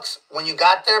flux when you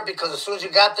got there, because as soon as you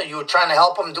got there, you were trying to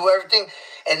help them do everything.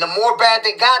 And the more bad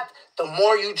they got, the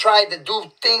more you tried to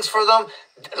do things for them,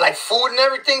 like food and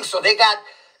everything. So they got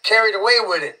carried away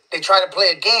with it. They tried to play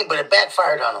a game, but it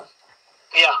backfired on them.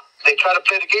 Yeah, they tried to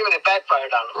play the game and it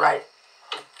backfired on them. Right.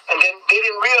 And then they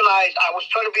didn't realize I was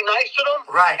trying to be nice to them.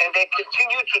 Right. And they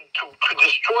continued to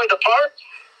destroy the park.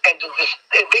 And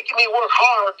making me work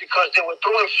hard because they were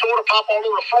throwing soda pop all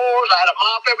over the floors. I had to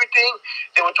mop everything.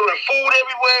 They were throwing food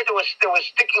everywhere. They were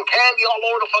sticking candy all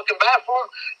over the fucking bathroom.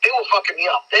 They were fucking me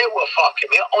up. They were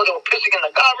pissing in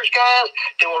the garbage cans.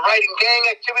 They were writing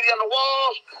gang activity on the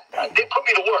walls. They put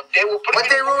me to work. What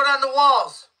they wrote on the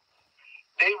walls?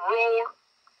 They wrote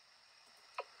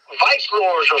vice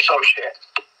lords or some shit.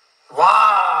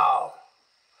 Wow.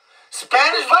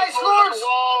 Spanish vice lords?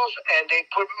 Walls, and they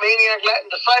put maniac Latin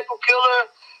disciple killer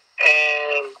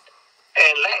and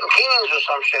Latin kings or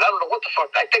some shit. I don't know what the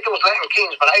fuck. I think it was Latin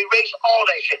kings, but I erased all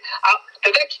that shit.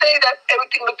 The next day, that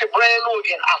everything looked brand new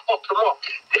again. I fucked them up.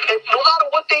 No matter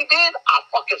what they did, I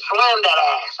fucking slammed that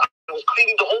ass. I was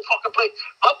cleaning the whole fucking place.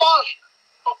 My boss,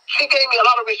 she gave me a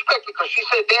lot of respect because she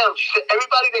said, damn, she said,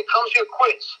 everybody that comes here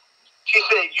quits. She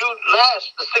said, you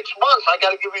last the 6 months. I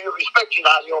got to give you your respect,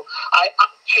 Gennaro.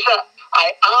 She said,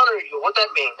 I honor you. What that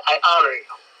mean? I honor you.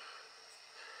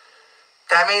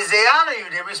 That means they honor you.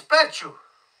 They respect you.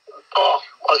 Oh,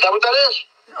 is that what that is?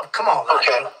 Oh, come on, Ladio.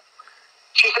 Okay.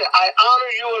 She said, I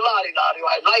honor you a lot, Ladio.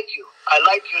 I like you. I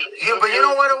like you. But you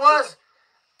know what it was?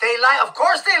 They like, of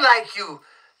course they like you.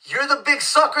 You're the big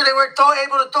sucker they were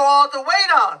able to throw all the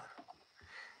weight on.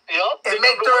 Yep. And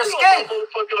make their escape.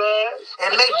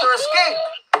 And make their escape.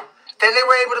 Then they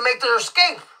were able to make their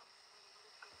escape.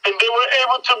 And they were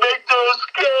able to make their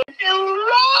escape. You're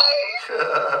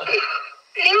right.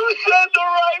 You said the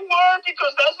right word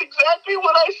because that's exactly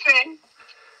what I see.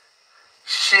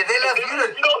 Shit, they left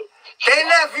they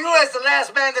left you as the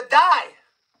last man to die.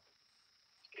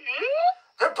 Yeah.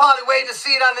 They're probably waiting to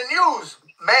see it on the news.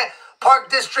 Man, Park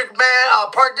District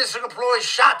employee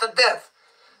shot to death.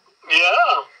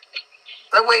 Yeah.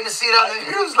 They're waiting to see it on the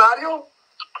news, Ladio.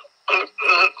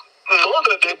 No,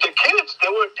 the kids,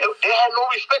 they had no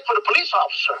respect for the police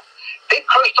officer. They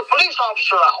cursed the police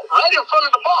officer out right in front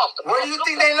of the boss. Where do you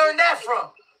think they learned that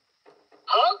from?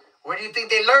 Huh? Where do you think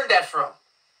they learned that from?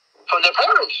 From their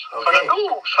parents, okay. from the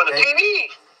news, from the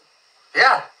TV.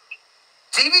 Yeah.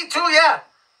 TV too, yeah.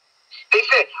 They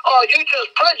said, oh, you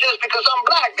just prejudiced because I'm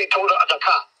black, they told the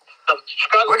cop.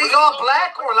 Were these all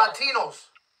black or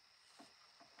Latinos?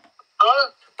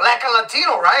 Huh? Black and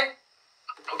Latino, right?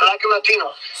 Black and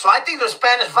Latino. So I think they're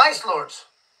Spanish vice lords.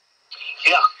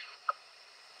 Yeah.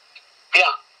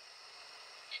 Yeah.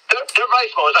 They're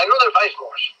vice lords. I know they're vice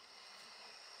lords.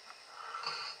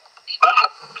 But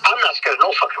I'm not scared of no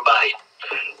fucking body.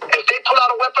 If they pull out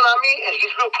a weapon on me and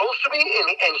he's real close to me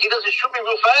and he doesn't shoot me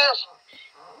real fast,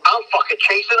 I'm fucking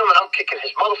chasing him and I'm kicking his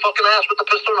motherfucking ass with the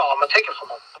pistol. No, I'm gonna take it from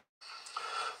him.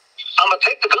 I'm gonna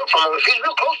take the gun from him. If he's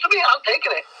real close to me, I'm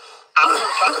taking it. I'm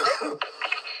gonna try to take it.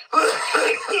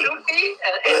 Shoot me,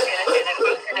 and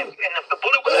if the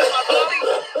bullet was in my body,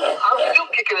 I'm still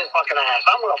kicking his fucking ass.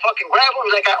 I'm gonna fucking grab him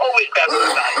like I always grab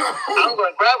everybody. I'm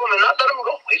gonna grab him and not let him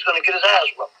go. He's gonna get his ass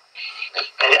whooped.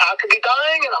 And I could be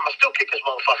dying, and I'm gonna still kick his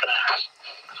motherfucking ass.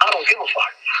 I don't give a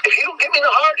fuck. If he don't get me in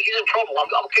the heart, he's in trouble. I'm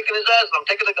kicking his ass, and I'm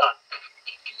taking the gun.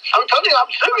 I'm telling you,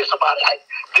 I'm serious about it.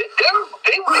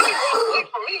 They really walked away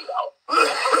from me, though.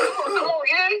 Come over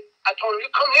here. I told him, you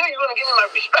come here, you're going to give me my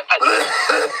respect.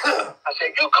 I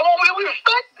said, you come over here with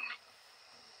respect,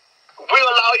 we'll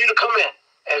allow you to come in.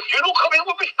 And if you don't come in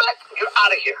with respect, you're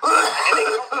out of here. And they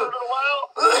come for a little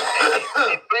while, and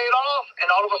they play it off,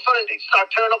 and all of a sudden they start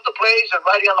tearing up the place and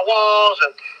writing on the walls,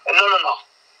 and no.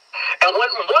 And when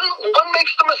one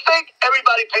makes the mistake,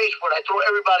 everybody pays for it. I throw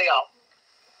everybody out.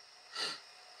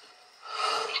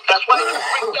 That's why I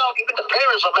freaked out. Even the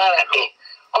parents are mad at me.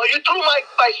 Oh, you threw my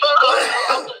son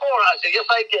out the door. I said, yes,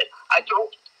 I did. I threw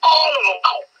all of them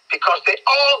out because they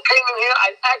all came in here.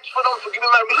 I asked for them to give me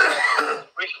my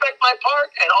respect my part,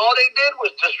 and all they did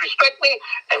was disrespect me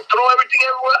and throw everything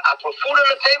everywhere. I put food on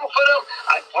the table for them.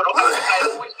 I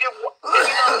always give,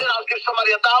 every now and then I'll give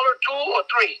somebody $1, $2, or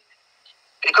 $3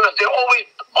 because they're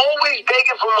always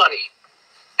begging for money.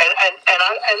 And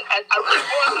I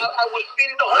was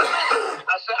feeding the homeless.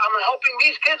 I said, I'm helping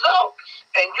these kids out,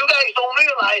 and you guys don't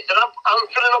realize that I'm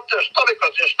filling up their stomach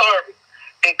because they're starving.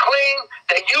 They claim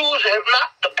they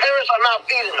the parents are not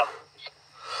feeding them.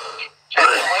 And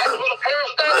when I told the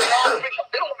parents that,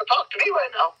 they don't want to talk to me right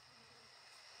now.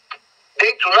 They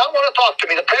do not want to talk to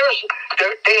me. The parents,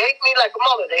 they hate me like a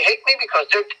mother. They hate me because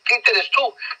they think that it's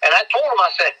true. And I told them, I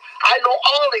said, I know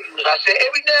all of you. I said,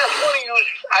 every last one of you,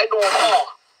 I know them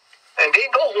all. And they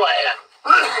know who I am.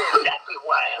 They know exactly who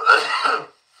I am.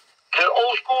 They're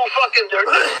old school fucking, they're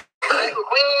Latin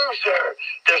queens,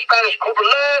 they're Spanish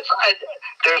cobrelettes,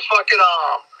 there's fucking,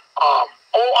 old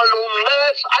unknown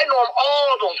lettes. I know them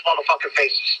all, those motherfucking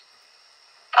faces.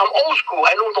 I'm old school.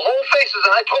 I know the whole faces,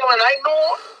 and I told them, and I know,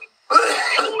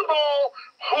 you know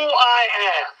who I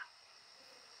am.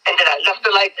 And then I left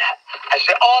it like that. I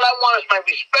said, all I want is my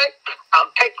respect. I'm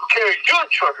taking care of your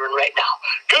children right now.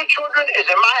 Your children is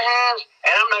in my hands, and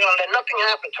I'm not going to let nothing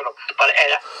happen to them. But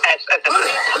at the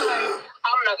same time,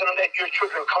 I'm not going to let your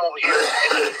children come over here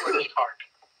and destroy this park.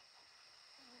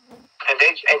 And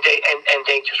they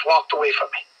just walked away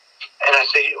from me. And I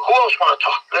said, who else want to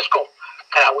talk? Let's go.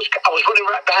 And I was running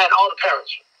right behind all the parents.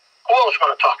 Who else want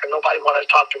to talk? And nobody wanted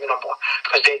to talk to me no more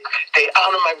because they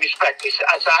honor my respect. They said,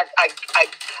 I'm the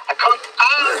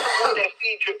one that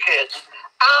feeds your kids.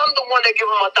 I'm the one that give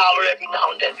them $1 every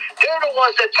now and then. They're the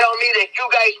ones that tell me that you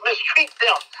guys mistreat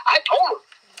them. I told them.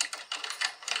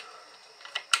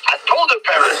 I told their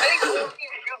parents, they told me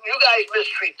you guys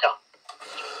mistreat them.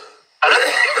 And I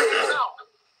said, now.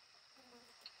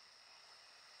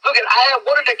 look at, I had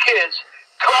one of the kids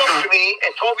come up to me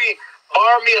and told me,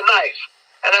 borrow me a knife.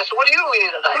 And I said, what do you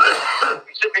mean a knife?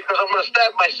 He said, because I'm going to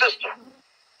stab my sister.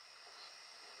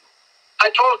 I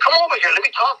told her, come over here, let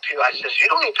me talk to you. I says, you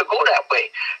don't need to go that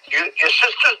way. Your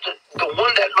sister's the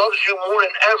one that loves you more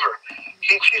than ever.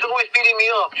 She's always beating me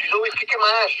up. She's always kicking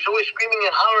my ass. She's always screaming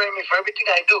and hollering at me for everything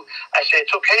I do. I said,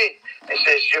 it's okay. I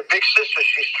says, your big sister,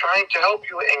 she's trying to help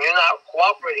you and you're not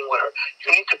cooperating with her.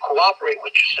 You need to cooperate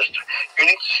with your sister. You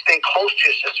need to stay close to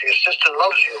your sister. Your sister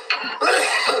loves you.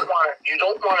 You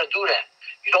don't want to do that.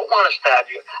 You don't want to stab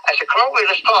you. I said, come over here,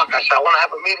 let's talk. I said, I want to have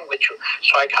a meeting with you.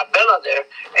 So I got Bella there,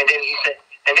 and then he said,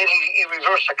 and then he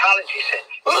reversed psychology. He said,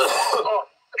 oh,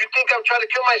 you think I'm trying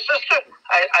to kill my sister?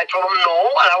 I told him,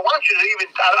 no, and I want you to even,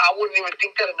 I wouldn't even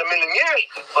think that in a million years,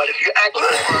 but if you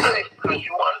actually want a knife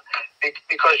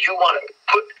because you want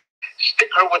to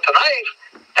stick her with a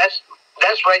knife,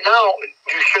 that's right now,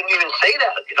 you shouldn't even say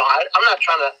that. You know, I'm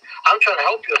trying to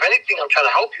help you. If anything, I'm trying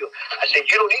to help you. I said,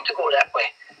 you don't need to go that way.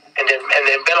 And then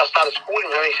Bella started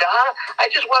schooling her. He said, I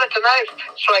just wanted a knife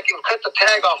so I can cut the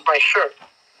tag off my shirt.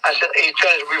 I said, he's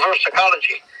trying to reverse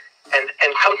psychology. And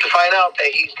come to find out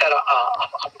that he's got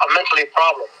a mentally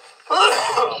problem.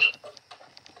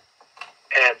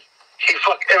 And he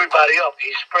fucked everybody up.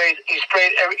 He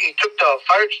took the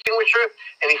fire extinguisher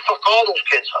and he fucked all those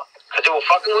kids up. Because they were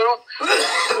fucking with him.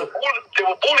 They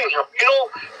were bullying him. You know,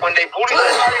 when they bully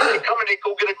somebody, they come and they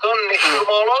go get a gun and they shoot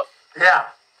them all up? Yeah.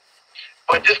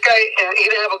 But this guy, and he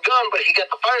didn't have a gun, but he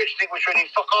got the fire extinguisher and he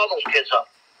fucked all those kids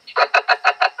up.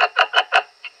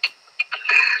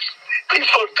 He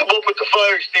fucked them up with the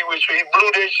fire extinguisher. He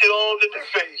blew that shit all in their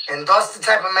face. And that's the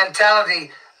type of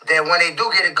mentality that when they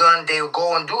do get a gun, they will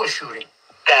go and do a shooting.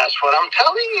 That's what I'm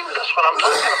telling you. That's what I'm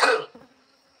talking about.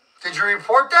 Did you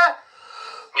report that?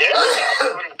 Yeah,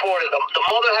 we reported. The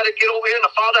mother had to get over here and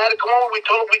the father had to come over. We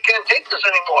told him we can't take this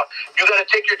anymore. You got to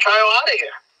take your child out of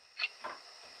here.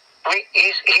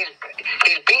 He's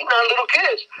beating on little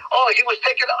kids. Oh, he was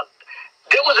taking.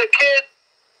 There was a kid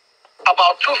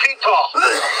about 2 feet tall.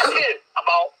 A kid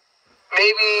about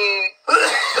maybe 4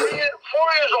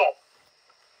 years old,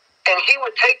 and he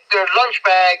would take their lunch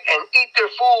bag and eat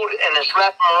their food and then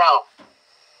slap them around.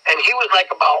 And he was like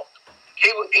about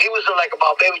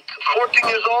maybe 14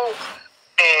 years old,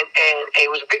 and he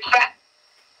was a big fat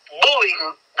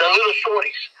bullying the little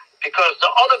shorties. Because the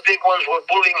other big ones were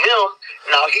bullying him,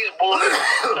 now he's bullying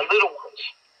the little ones.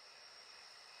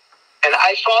 And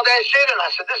I saw that shit, and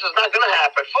I said, this is not going to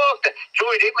happen. Fuck that.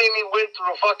 Joey, they made me went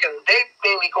through they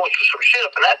made me go through some shit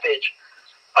up in that bitch.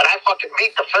 But I fucking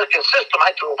beat the fucking system.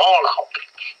 I threw them all out.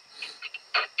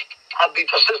 I beat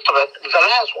the system. The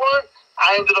last one,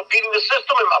 I ended up beating the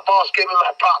system, and my boss gave me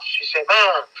my props. She said,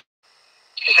 man,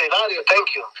 Nadia,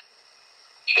 thank you.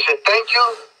 She said, thank you.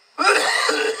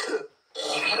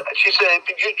 She said,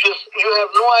 you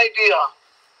have no idea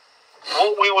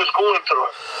what we was going through.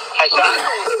 I said, I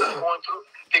know what we was going through.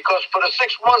 Because for the 6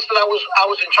 months that I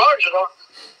was in charge of them,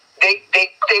 they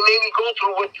made me go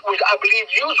through what I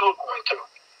believe you were going through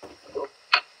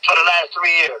for the last 3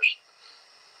 years.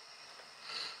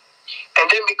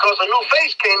 And then because a new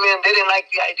face came in, they didn't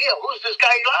like the idea. Who's this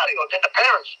guy Eladio? Then the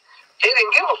parents, they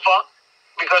didn't give a fuck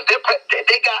because they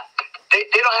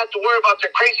don't have to worry about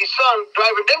their crazy son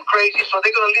driving them crazy, so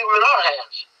they're going to leave them in our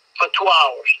hands for 2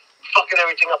 hours, fucking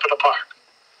everything up in the park.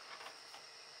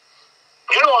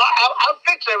 You know, I'll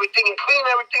fix everything and clean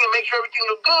everything and make sure everything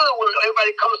looks good. When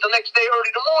everybody comes the next day early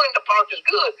in the morning, the park is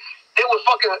good. They were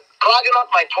fucking clogging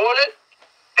up my toilet.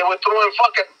 They were throwing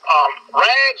fucking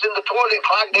rags in the toilet and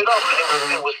clogging it up,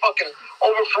 and it was fucking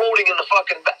overflowing in the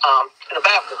fucking in the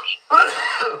bathrooms.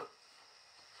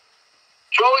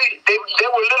 Joey, they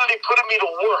were literally putting me to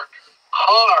work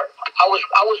hard. I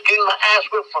was getting my ass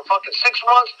whipped for fucking 6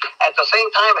 months at the same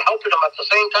time, helping them at the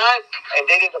same time, and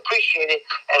they didn't appreciate it.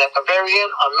 And at the very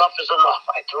end, enough is enough.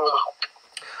 I threw them out.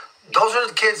 Those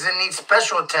are the kids that need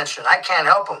special attention. I can't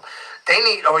help them. They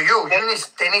need,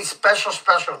 they need special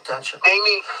attention. They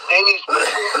need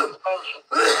special attention.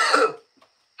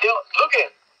 Look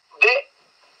at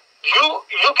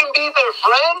you can be their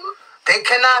friend. They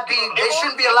cannot be. They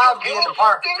shouldn't be allowed to be in the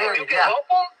park. Period. Yeah. Help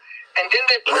them, and then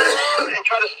they turn around and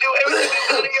try to steal everything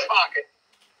that's in your pocket.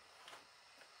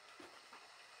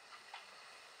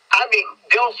 I mean,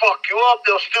 they'll fuck you up.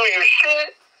 They'll steal your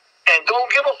shit, and don't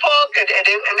give a fuck. And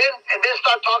then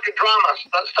start talking drama.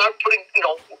 Start putting,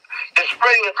 they're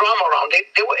spreading the drama around.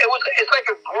 It's like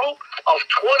a group of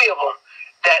 20 of them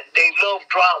that they love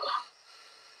drama.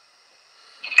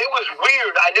 It was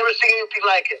weird. I never seen anything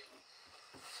like it.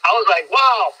 I was like,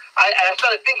 wow. I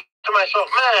started thinking to myself,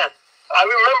 man, I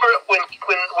remember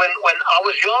when I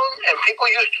was young and people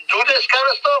used to do this kind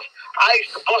of stuff, I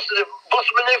used to bust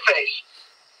them in their face.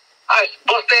 I used to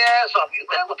bust their ass up. You,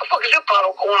 man, what the fuck is your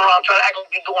problem going around trying to act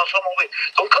like you're doing something over here?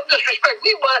 Don't come disrespect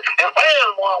me, but and bam,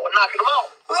 we're knocking them out.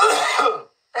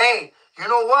 Hey, you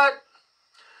know what?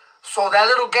 So that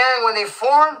little gang, when they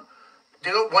form,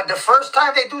 when the first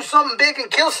time they do something big and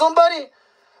kill somebody,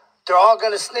 they're all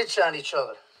gonna snitch on each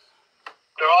other.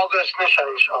 They're all gonna snitch on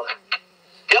each other.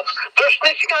 Yep, they're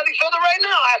snitching on each other right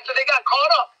now after they got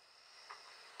caught up.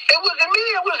 It wasn't me,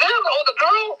 it was him. Oh, the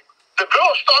girl. The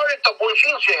girl started the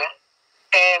Bunchinche,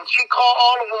 and she called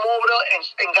all of them over there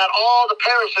and got all the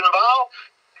parents involved.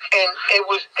 And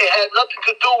it had nothing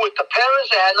to do with the parents.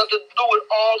 It had nothing to do with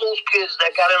all those kids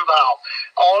that got involved.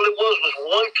 All it was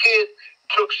one kid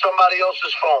took somebody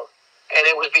else's phone, and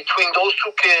it was between those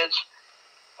two kids.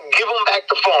 Give them back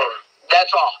the phone.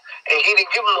 That's all. And he didn't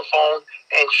give them the phone,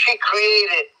 and she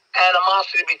created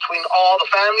animosity between all the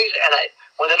families. And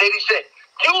when the lady said,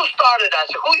 "You started," I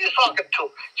said, "Who are you talking to?"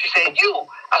 She said, "You."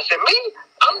 I said, "Me?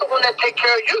 I'm the one that take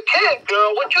care of your kid,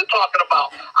 girl. What you talking about?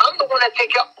 I'm the one that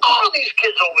take care of all these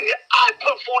kids over here. I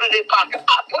put food in their pocket.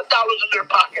 I put dollars in their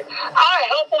pocket. I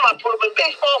help them. I put them in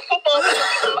baseball, football,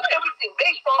 everything,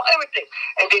 baseball, everything.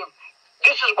 And then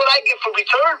this is what I get for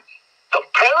return. The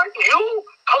parent, you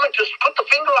coming to put the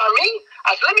finger on me?"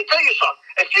 I said, "Let me tell you something.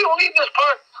 If you don't leave this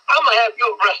park, I'm gonna have you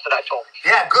arrested." I told her.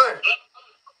 Yeah, good.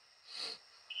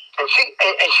 And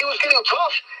she was getting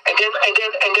tough, and then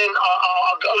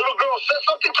a little girl said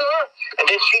something to her, and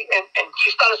then she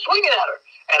started swinging at her,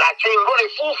 and I came running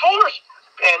full force,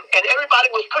 and everybody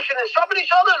was pushing and shoving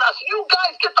each other, and I said, "You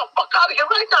guys get the fuck out of here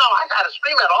right now!" I had to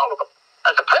scream at all of them,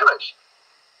 at the parents.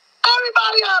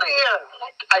 "Everybody out of here!"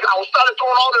 I started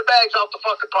throwing all their bags out the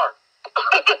fucking park.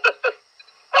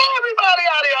 "Everybody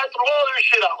out of here!" I threw all their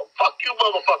shit out. "Fuck you,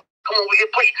 motherfucker! Come over here,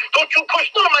 push! Don't you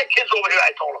push none of my kids over here!"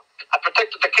 I told her. I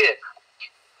protected the kid.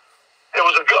 It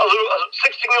was a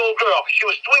 16-year-old girl. She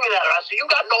was swinging at her. I said, "You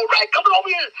got no right coming over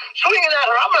here swinging at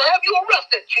her. I'm gonna have you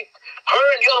arrested."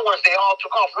 Her and the other ones, they all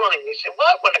took off running. They said,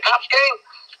 "What?" When the cops came,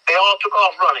 they all took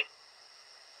off running.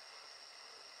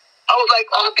 I was like,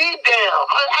 "I'll be damn.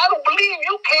 I don't believe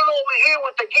you came over here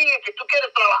with the gear que tú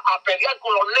quieres pelear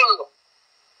con los niños,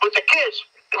 with the kids.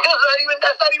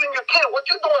 That's not even your kid. What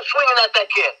you doing swinging at that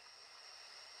kid?"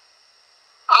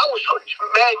 I was,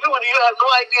 man, you have no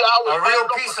idea. I was a real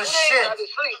piece of shit.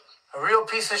 A real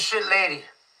piece of shit lady.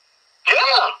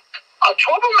 Yeah, a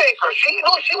troublemaker. She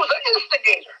was an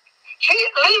instigator. She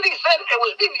literally said it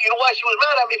was me. You know why she was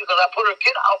mad at me? Because I put her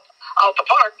kid out the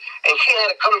park, and she had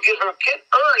to come get her kid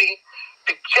early.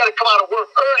 She had to come out of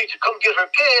work early to come get her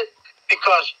kid,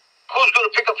 because who's going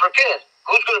to pick up her kid?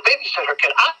 Who's going to babysit her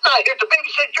kid? I'm not here to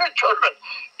babysit your children.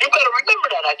 You better remember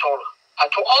that, I told her. I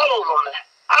told all of them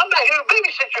that. I'm not here to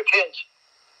babysit your kids.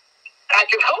 I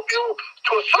can help you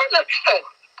to a certain extent.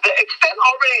 The extent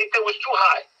already, it was too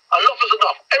high. Enough is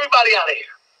enough. Everybody out of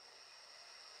here.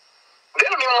 They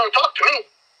don't even want to talk to me.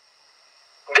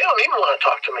 They don't even want to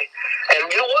talk to me.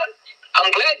 And you know what?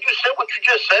 I'm glad you said what you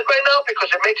just said right now, because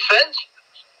it makes sense.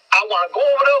 I want to go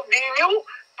over there, me and you.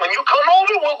 When you come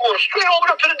over, we're going straight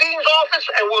over to the dean's office,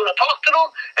 and we're going to talk to them,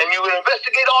 and you're going to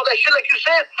investigate all that shit like you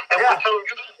said, and we'll tell them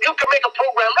you can make a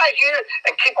program right here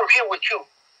and keep them here with you.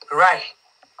 Right.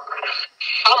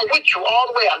 I'm with you all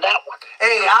the way on that one.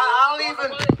 Hey,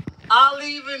 I'll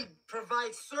even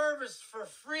provide service for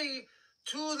free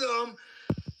to them.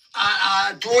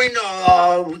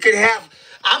 We could have,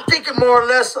 I'm thinking more or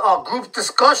less group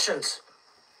discussions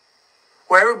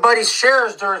where everybody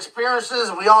shares their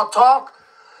experiences. We all talk.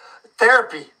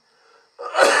 Therapy.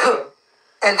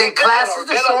 And then classes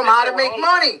to show them how to make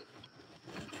money.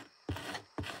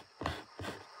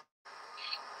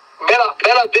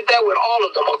 Bella did that with all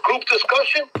of them. A group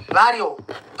discussion. Mario.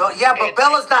 Yeah, but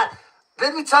Bella's not.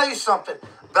 Let me tell you something.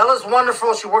 Bella's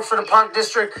wonderful. She works for the Park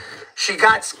District. She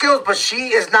got skills, but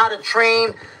she is not a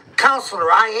trained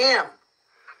counselor. I am.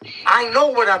 I know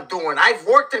what I'm doing. I've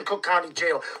worked in Cook County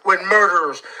Jail with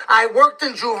murderers. I worked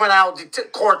in juvenile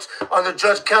courts under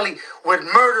Judge Kelly with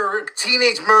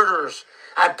teenage murderers.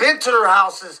 I've been to their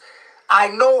houses. I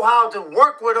know how to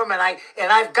work with them, and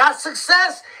I've got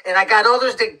success. And I got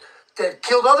others that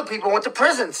killed other people, went to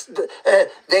prisons.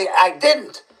 I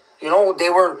didn't. You know,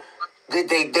 they were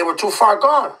too far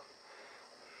gone.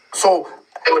 So.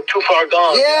 They were too far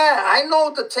gone. Yeah, I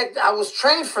know I was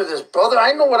trained for this, brother.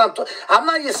 I know what I'm talking. I'm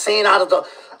not just saying out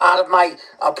of my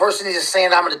person is just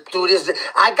saying I'm going to do this.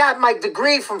 I got my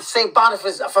degree from St.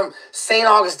 Boniface, from St.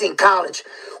 Augustine College.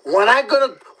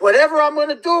 Whatever I'm going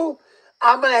to do,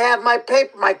 I'm going to have my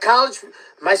paper, my college,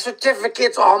 my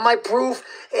certificates, all my proof,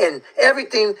 and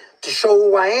everything to show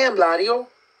who I am, Ladio.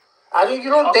 They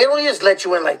don't just let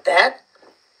you in like that.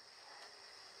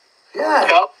 Yeah.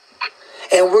 Yep.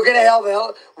 And we're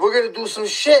gonna do some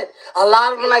shit. A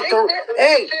lot of them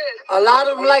a lot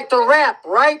of them like to rap,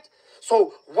 right?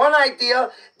 So one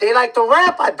idea, they like to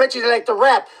rap. I bet you they like to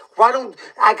rap.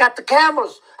 I got the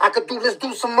cameras. Let's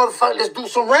do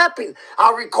some rapping.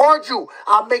 I'll record you.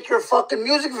 I'll make your fucking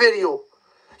music video.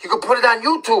 You can put it on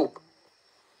YouTube.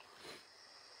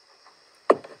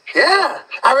 Yeah.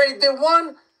 I already did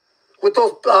one with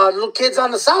those little kids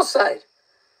on the south side.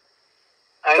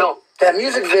 I know. That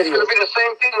music video. It's going to be the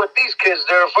same thing with these kids.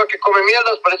 They're fucking come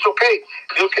mierdas, but it's okay.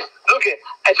 Look,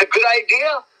 it's a good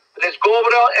idea. Let's go over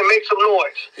there and make some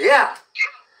noise. Yeah.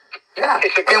 Yeah.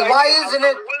 And why isn't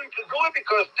it? I'm willing to do it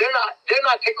because they're not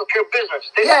taking care of business.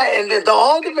 And the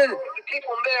alderman. Keep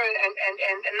them there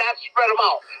and not spread them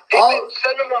out. They've been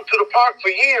sending them to the park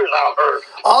for years, I've heard.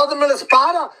 Alderman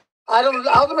Espada.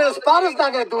 Alderman Espada's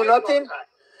not going to do nothing.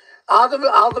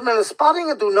 Alderman Espada ain't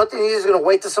going to do nothing. He's just going to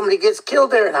wait till somebody gets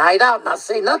killed there and hide out and not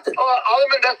say nothing.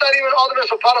 Alderman, that's not even Alderman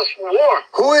Espada's war.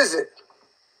 Who is it?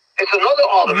 It's another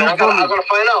alderman. I'm going to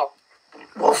find out.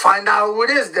 We'll find out who it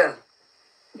is then.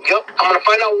 Yep, I'm going to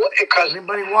find out what, because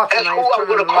anybody watching, that's who I'm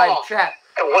going to call. Chat.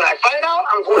 And when I find out,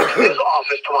 I'm going to his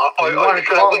office tomorrow. Or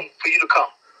should I wait for you to come?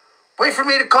 Wait for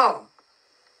me to come.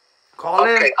 Call in.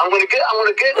 Okay, I'm gonna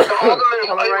get the alderman's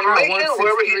information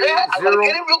wherever he's at. I'm gonna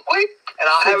get it real quick, and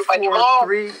I'll have it by tomorrow.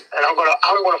 And I'm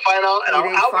gonna find out, and I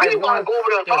really want to go over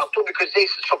there and talk to him because they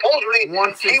supposedly they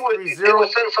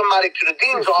would send somebody to the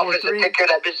dean's office to take care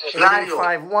of that business.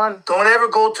 Don't ever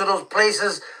go to those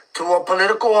places, to a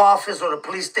political office or the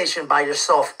police station by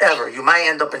yourself ever. You might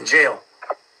end up in jail.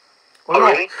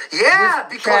 Really? Yeah,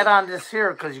 because chat on this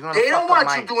here because you're gonna. They don't want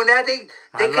you doing that. They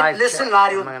can listen,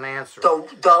 Ladio. I'm gonna answer.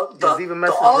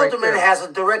 The alderman has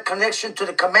a direct connection to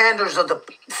the commanders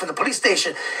for the police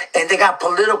station, and they got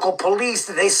political police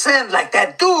that they send, like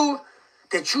that dude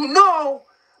that you know,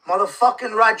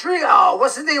 motherfucking Rodriguez.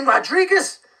 What's his name?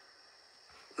 Rodriguez.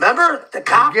 Remember the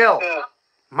cop? Gil.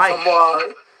 Mike.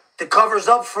 That covers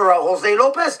up for Jose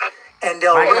Lopez, and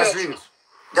they'll arrest you.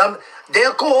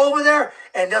 They'll go over there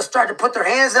and they'll start to put their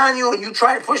hands on you, and you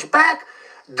try to push back,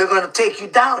 they're going to take you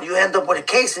down. You end up with a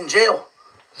case in jail.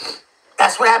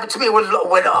 That's what happened to me with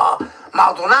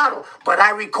Maldonado. But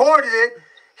I recorded it.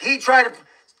 He tried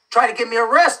to get me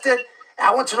arrested.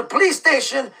 I went to the police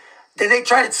station. Then they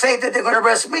tried to say that they're going to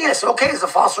arrest me. I said, okay, it's a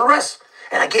false arrest.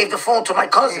 And I gave the phone to my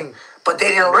cousin. But they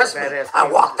didn't arrest me. I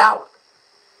walked out.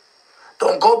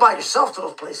 Don't go by yourself to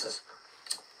those places.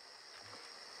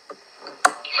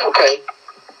 Okay.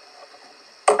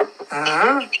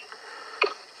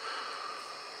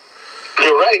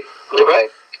 You're right.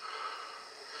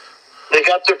 They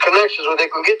got their connections where they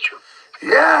can get you.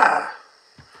 Yeah.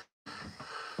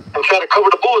 And try to cover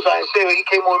the bullseye and say, well, he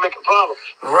came over making problems.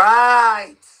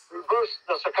 Right. Reverse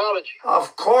the psychology.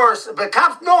 Of course. But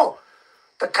cops know.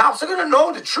 The cops are going to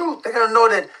know the truth. They're going to know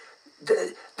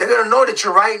that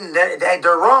you're right and that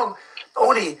they're wrong.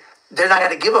 Only they're not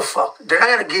going to give a fuck. They're not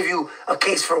going to give you a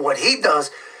case for what he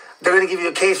does. They're going to give you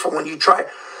a case for when you try,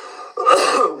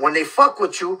 when they fuck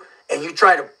with you and you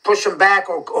try to push them back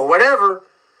or whatever,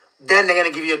 then they're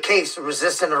going to give you a case.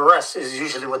 Resisting arrest is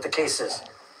usually what the case is.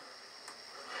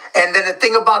 And then the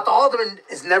thing about the alderman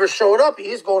is never showed up.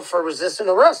 He's going for resisting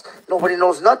arrest. Nobody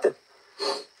knows nothing.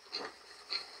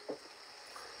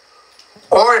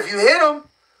 Or if you hit him,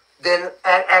 then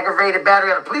aggravated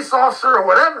battery on a police officer or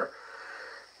whatever.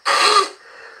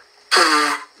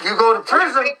 You go to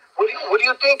prison. What do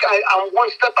you think? I'm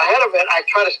one step ahead of it. I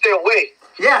try to stay away.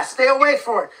 Yeah, stay away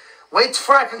for it. Wait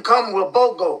till I can come. We'll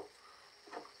both go.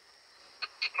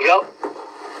 Yep.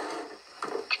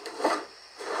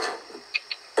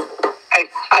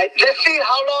 Let's see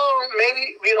how long.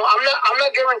 Maybe I'm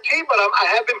not guaranteed, but I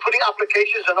have been putting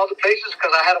applications in other places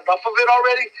because I had enough of it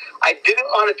already. I didn't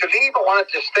want it to leave. I wanted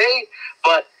to stay,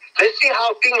 but let's see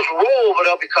how things roll over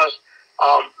there because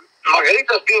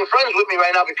Margarita's being friends with me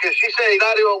right now because she said,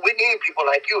 Hilario, we need people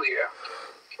like you here.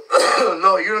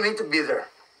 No, you don't need to be there.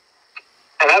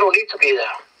 And I don't need to be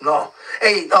there. No.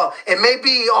 Hey, it may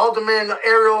be Alderman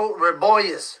Ariel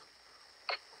Rebolles.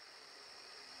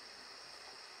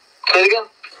 Say it again?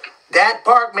 That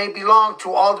park may belong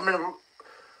to Alderman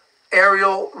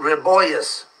Ariel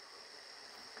Rebolles.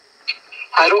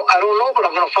 I don't know, but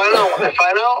I'm gonna find out. When I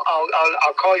find out,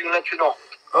 I'll call you and let you know.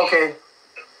 Okay.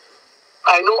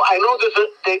 I know.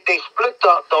 They split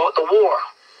the war.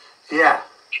 Yeah.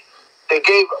 They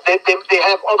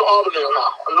have other aldermen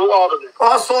now, a new alderman.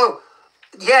 Also,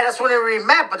 Yeah, that's when they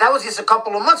remet, but that was just a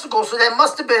couple of months ago, so that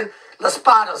must have been Las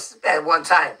Patas at one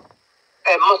time.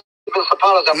 It must have been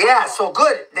Zapatas at Yeah, so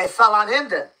good. They fell on him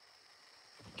then.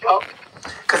 Yup.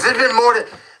 Because it's been more than...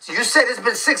 So you said it's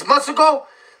been 6 months ago?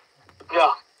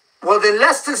 Yeah. Well, then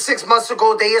less than 6 months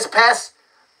ago, they just passed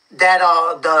that,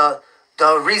 the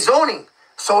rezoning.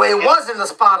 So it was in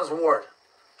Las Patas ward.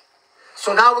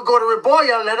 So now we go to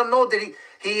Riboya and let him know that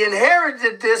he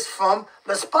inherited this from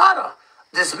La Spada,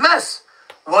 this mess.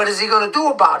 What is he going to do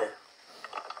about it?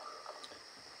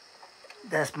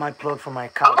 That's my plug for my I'm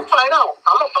college. gonna find out.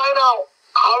 I'm gonna find out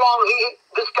how long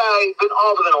this guy been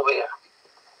orbiting over here.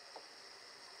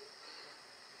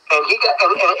 And he got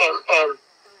and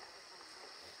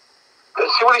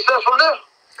let's see what he says from there.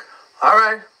 All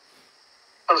right.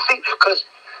 And see, because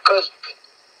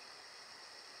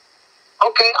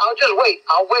okay, I'll just wait.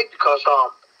 I'll wait because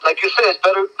like you said, it's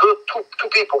better do two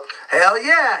people. Hell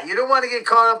yeah. You don't want to get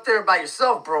caught up there by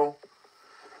yourself, bro.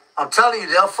 I'm telling you,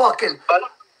 they'll fucking...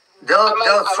 They'll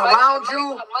surround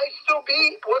you. I might still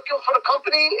be working for the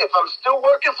company. If I'm still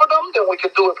working for them, then we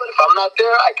can do it. But if I'm not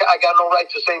there, I got no right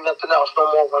to say nothing else no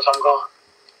more once I'm gone.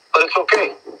 But it's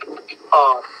okay.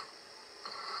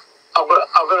 I'm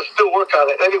gonna still work on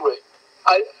it anyway.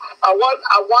 I want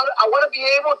to be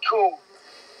able to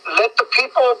let the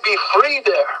people be free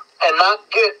there and not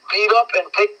get beat up and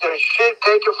take their shit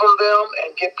taken from them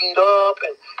and get beat up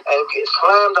and get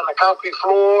slammed on the concrete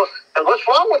floor. And what's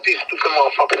wrong with these stupid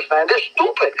motherfuckers, man? They're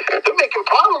stupid. They're making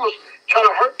problems trying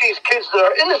to hurt these kids that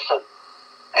are innocent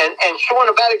and showing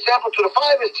a bad example to the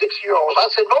 5 and 6 year olds. I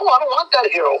said, no, I don't want that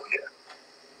here over here.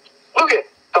 Look at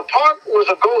the park was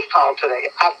a ghost town today.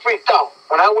 I freaked out.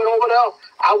 When I went over there,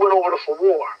 I went over there for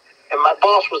war. And my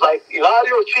boss was like,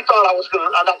 Eladio, she thought I'm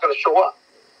not gonna show up.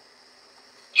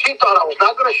 She thought I was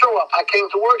not going to show up. I came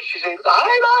to work. She said, hi,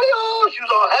 Eladio. She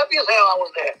was all happy as hell I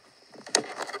was there.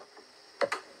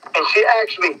 And she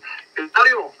asked me,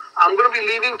 Eladio, I'm going to be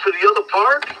leaving to the other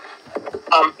park.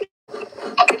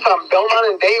 It's on Belmont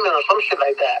and Damon or some shit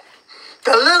like that.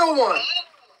 The little one.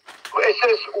 It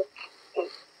says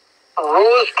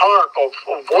Rose Park or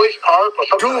Voice Park or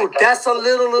something like that. Dude, that's a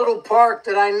little park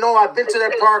that I know. I've been to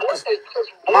that park.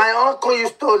 My uncle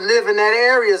used to live in that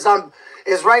area.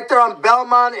 It's right there on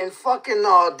Belmont and fucking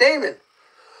Damon. Belmont and Damon.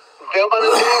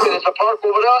 There's a park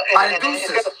over there. And it's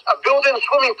got a built-in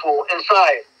swimming pool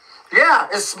inside. Yeah,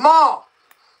 it's small.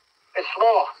 It's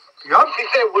small. Yep. She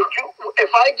said,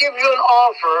 if I give you an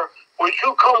offer, would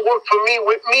you come work for me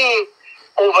with me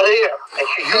over there? And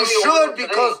you should,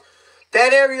 because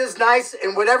that area is nice,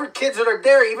 and whatever kids that are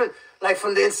there, even like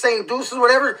from the Insane Deuces,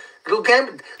 whatever,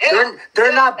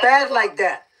 they're not bad like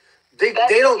that. They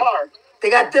don't. They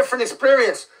got different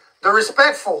experience. They're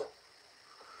respectful.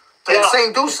 The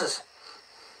Insane Deuces.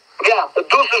 Yeah, the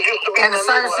Deuces used to be. And the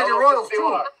Simon City Royals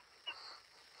too.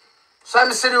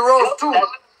 Simon City Royals too.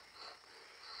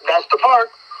 That's the park.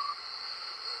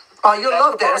 Oh, you'll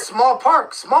love that. It's a small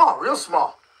park. Small, real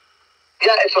small.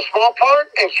 Yeah, it's a small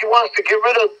park, and she wants to get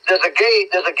rid of. There's a gay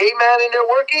man in there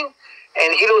working,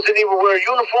 and he doesn't even wear a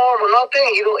uniform or nothing.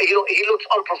 He looks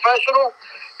unprofessional,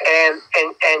 and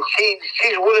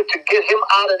she's willing to get him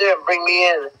out of there and bring me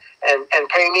in and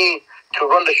pay me to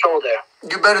run the show there.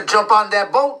 You better jump on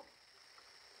that boat.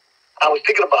 I was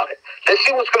thinking about it. Let's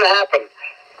see what's going to happen.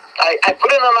 I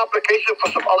put in an application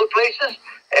for some other places.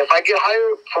 If I get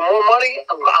hired for more money,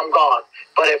 I'm gone.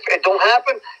 But if it don't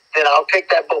happen, then I'll take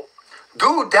that boat.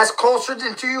 Dude, that's closer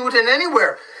to you than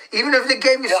anywhere. Even if they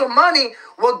gave you some money,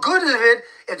 what good is it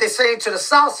if they say to the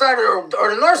south side or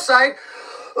the north side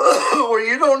where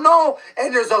you don't know,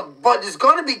 and there's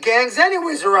going to be gangs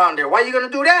anyways around there. Why are you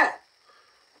going to do that?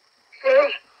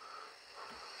 Yes.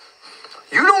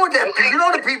 You know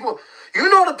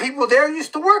the people there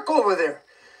used to work over there.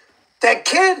 That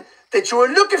kid that you were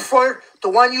looking for, the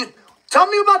one you... Tell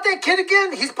me about that kid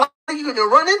again. He's probably going to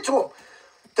run into him.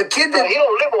 The kid that... He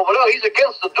don't live over there. He's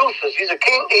against the Deuces. He's a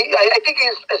king. I think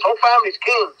his whole family's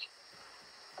kings.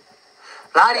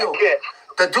 Ladio,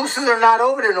 the Deuces are not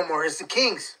over there no more. It's the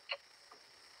Kings.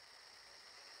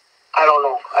 I don't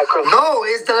know. I couldn't... No,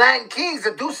 it's the Latin Kings.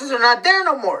 The Deuces are not there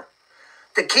no more.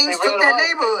 The Kings took that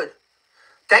neighborhood.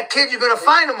 That kid, you're going to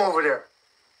find him over there.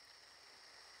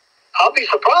 I'll be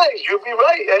surprised. You'll be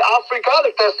right. I'll freak out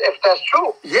if that's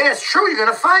true. Yeah, it's true. You're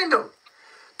going to find him.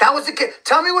 That was the kid.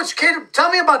 Tell me which kid. Tell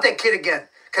me about that kid again.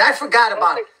 Because I forgot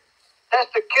about it.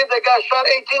 That's the kid that got shot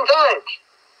 18 times.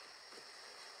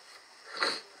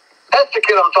 That's the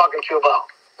kid I'm talking to you about.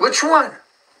 Which one?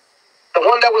 The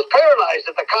one that was paralyzed,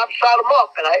 that the cops shot him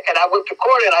up. And I went to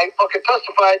court and I fucking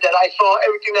testified that I saw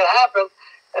everything that happened.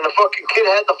 And the fucking kid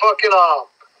had the fucking...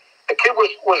 The kid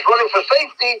was running for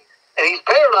safety. and he's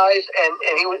paralyzed,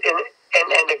 and he was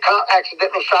and the cop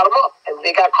accidentally shot him up, and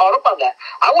they got caught up on that.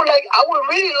 I would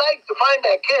really like to find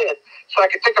that kid so I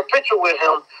could take a picture with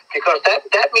him, because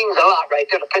that means a lot right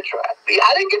there. The picture.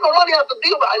 I didn't get no money out the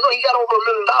deal, but I know he got over $1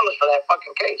 million for that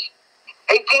fucking case.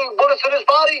 18 bullets in his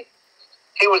body.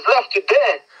 He was left to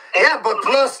dead. Yeah, but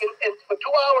plus for 2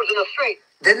 hours in the street.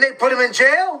 Didn't they put him in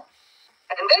jail?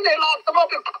 And then they locked him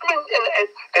up and put him in, and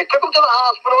they took him to the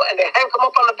hospital, and they hung him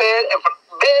up on the bed, and from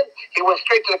the bed, he went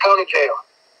straight to the county jail.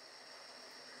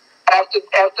 After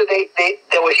they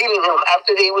were healing him,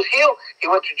 after he was healed, he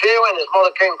went to jail, and his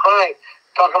mother came crying,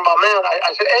 talking about, man,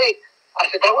 I said, hey, I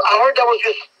heard that was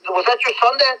that your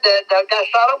son that got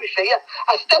shot up? He said, yeah.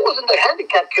 I said, that wasn't the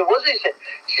handicapped kid, was it?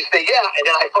 She said, yeah. And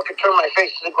then I fucking turned my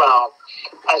face to the ground.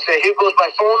 I said, here goes my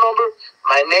phone number,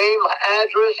 my name, my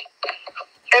address,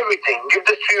 everything. Give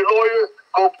this to your lawyer.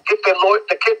 Go get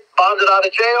the kid bonded out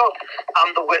of jail.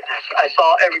 I'm the witness. I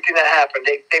saw everything that happened.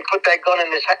 They put that gun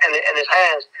in his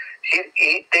hands.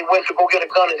 They went to go get a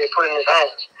gun, and they put it in his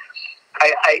hands.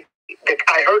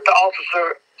 I heard the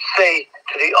officer say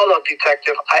to the other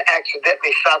detective, I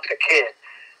accidentally shot the kid.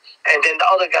 And then the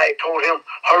other guy told him,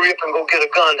 hurry up and go get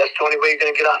a gun. That's the only way you're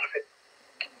going to get out of it.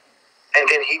 And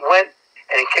then he went,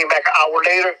 and he came back an hour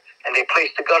later, and they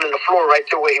placed the gun in the floor right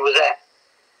there where he was at.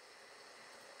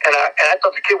 And I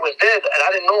thought the kid was dead, and I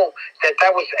didn't know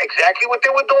that was exactly what they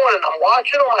were doing. And I'm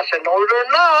watching them. I said, no, they're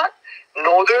not.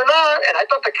 No, they're not. And I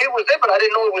thought the kid was dead, but I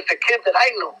didn't know it was the kid that I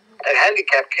knew, that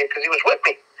handicapped kid, because he was with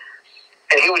me.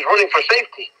 And he was running for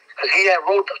safety because he had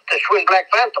rode the Schwinn Black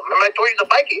Phantom. Remember I told you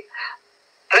the bike? Did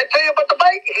I tell you about the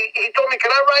bike? He told me, can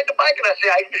I ride the bike? And I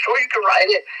said, are you sure you can ride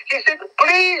it? He said,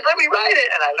 please, let me ride it.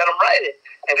 And I let him ride it.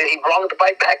 And then he brought the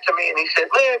bike back to me, and he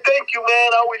said, man, thank you, man.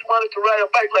 I always wanted to ride a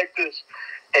bike like this.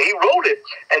 And he rode it.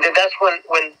 And then that's when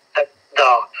the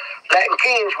Latin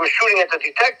Kings were shooting at the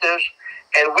detectives,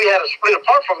 and we had to split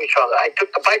apart from each other. I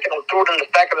took the bike and I threw it in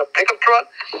the back of the pickup truck,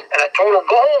 and I told him,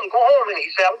 go home. And he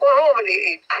said, I'm going home. And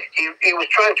he was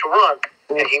trying to run.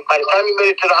 And by the time he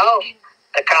made it to the house,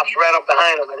 the cops ran up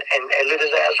behind him and lit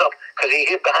his ass up because he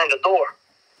hid behind the door.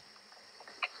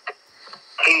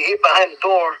 He hid behind the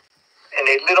door, and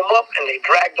they lit him up, and they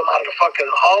dragged him out of the fucking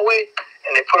hallway,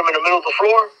 and they put him in the middle of the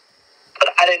floor.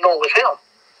 But I didn't know it was him.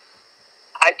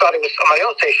 I thought it was somebody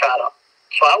else they shot up.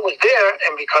 So I was there,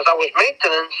 and because I was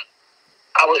maintenance,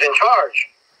 I was in charge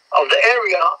of the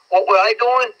area. What were I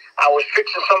doing? I was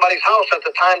fixing somebody's house at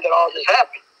the time that all this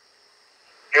happened.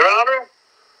 Your Honor,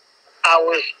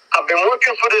 I've been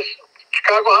working for this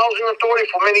Chicago Housing Authority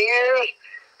for many years.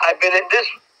 I've been in this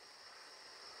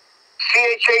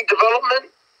CHA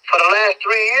development for the last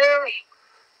 3 years,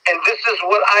 and this is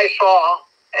what I saw,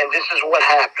 and this is what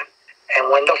happened.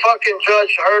 And when the fucking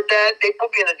judge heard that, they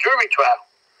put me in a jury trial.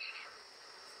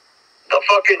 The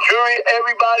fucking jury,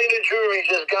 everybody in the jury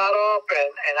just got up,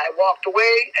 and I walked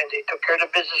away, and they took care of the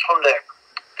business from there.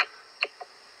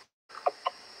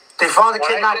 They found the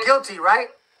kid not guilty, right?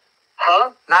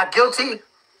 Huh? Not guilty?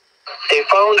 They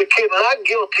found the kid not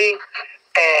guilty,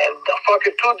 and the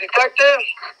fucking 2 detectives,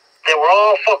 they were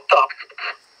all fucked up.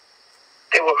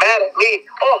 They were mad at me.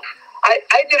 Oh, I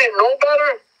didn't know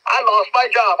better. I lost my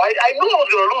job. I knew I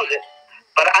was going to lose it,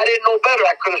 but I didn't know better.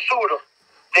 I could have sued them.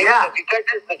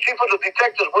 The chief of the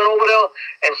detectives went over there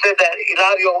and said that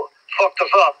Eladio fucked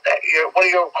us up, that one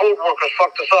of your code workers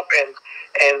fucked us up,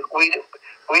 and we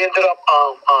ended up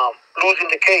losing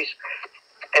the case.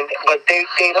 But they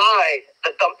lied.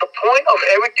 The point of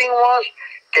everything was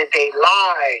that they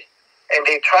lied, and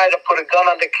they tried to put a gun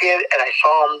on the kid, and I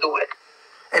saw them do it.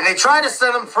 And they tried to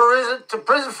send him to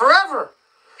prison forever.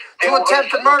 To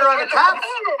attempted murder on the cops?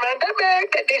 Man. That man,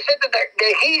 they said that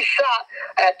he shot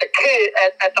at the kid,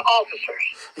 at the officers.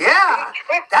 Yeah,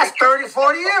 that's 30,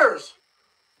 40 years.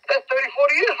 That's 30,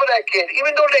 40 years for that kid.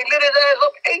 Even though they lit his ass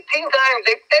up 18 times,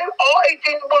 all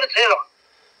 18 bullets hit him.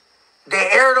 They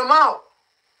aired him out.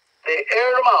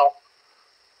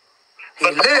 He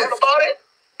But the lived. part about it,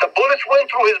 the bullets went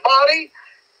through his body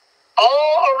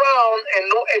all around, and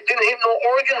it didn't hit no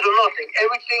organs or nothing.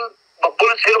 Everything, but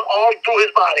bullets hit him all through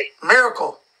his body.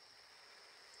 Miracle.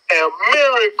 A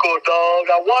miracle, dog.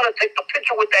 I want to take the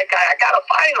picture with that guy. I got to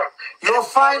find him. You'll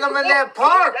find him in that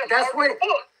park. That's where...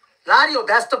 Ladio,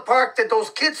 that's the park that those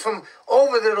kids from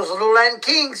over there, those little Latin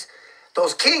Kings,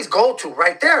 those kings go to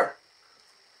right there.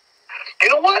 You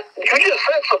know what? You just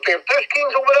said something. If there's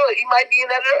kings over there, he might be in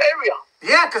that area.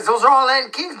 Yeah, because those are all Latin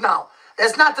Kings now.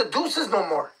 That's not the Deuces no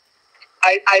more.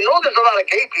 I know there's a lot of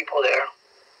gay people there.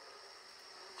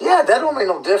 Yeah, that don't make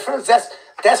no difference.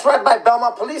 That's right by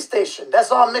Belmont Police Station.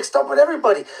 That's all mixed up with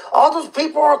everybody. All those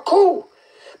people are cool.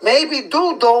 Maybe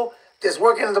dude, though, that's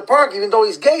working in the park, even though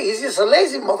he's gay. He's just a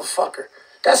lazy motherfucker.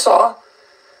 That's all.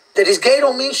 That he's gay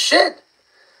don't mean shit.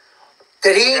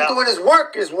 That he ain't doing his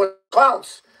work is what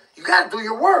counts. You gotta do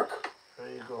your work. There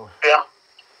you go. Yeah.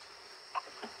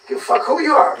 Give a fuck who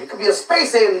you are. You could be a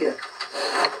space alien.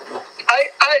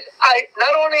 I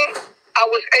not only I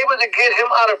was able to get him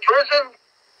out of prison,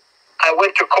 I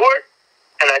went to court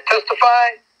and I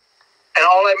testified, and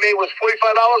all I made was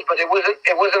 $45, but it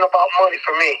wasn't about money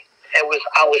for me. I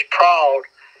was proud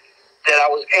that I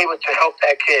was able to help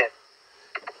that kid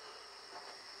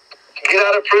get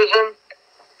out of prison,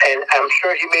 and I'm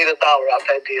sure he made $1 out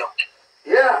that deal.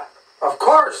 Yeah, of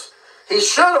course. He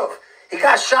should have. He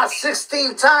got shot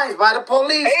 16 times by the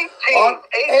police.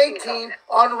 18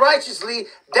 unrighteously.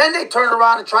 Then they turned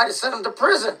around and tried to send him to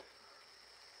prison.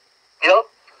 Yep.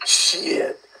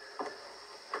 Shit.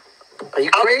 Are you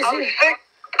crazy?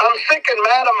 I'm sick and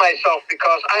mad at myself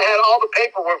because I had all the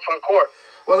paperwork from court.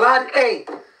 Well, hey,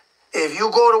 if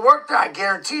you go to work there, I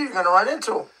guarantee you're going to run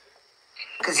into him.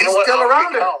 Because he's still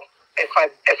around there. If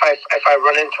I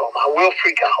run into him, I will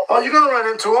freak out. Oh, you're going to run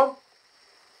into him?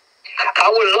 I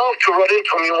would love to run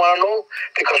into him, you want to know?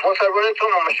 Because once I run into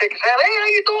him, I'm going to shake his hand. Hey, how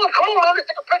you doing? Come on, man, let's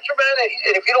take a picture, man.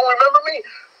 And if you don't remember me,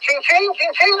 ching, ching,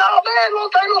 ching, ching. Oh, man, long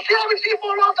time no see. I haven't seen you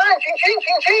for a long time. Ching, ching,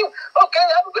 ching, ching. Okay,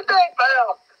 have a good day,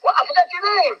 pal. Well, I forgot your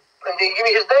name. And they give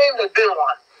me his name, there's been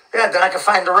one. Yeah, then I can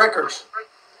find the records.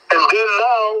 And then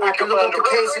now... I can look up the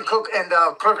case in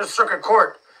Clerk Circuit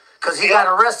Court. Because he got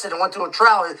arrested and went to a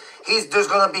trial. There's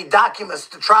going to be documents,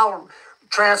 the trial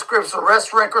transcripts,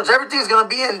 arrest records, everything's going to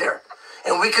be in there.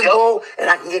 And we can go and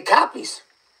I can get copies.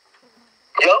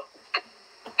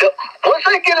 Yep. Once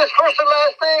I get his first and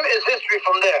last name, is history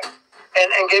from there.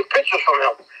 And get pictures from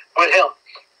him, with him.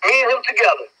 Me and him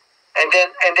together. And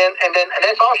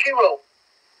that's all she wrote.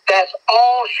 That's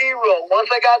all she wrote. Once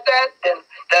I got that, then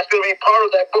that's going to be part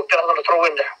of that book that I'm going to throw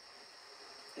in there.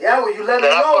 Yeah, well, you let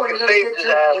me know when you're going to get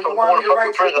your, when you want me to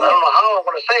write your book. I don't know how I'm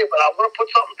going to say it, but I'm going to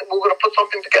put something. We're going to put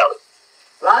something together.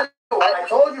 I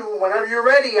told you, whenever you're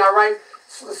ready, I write.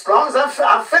 As long as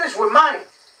I'm finished with mine,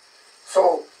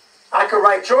 so I can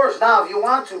write yours now if you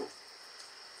want to.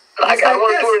 I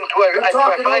want to do it until you're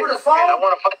talking over the phone. I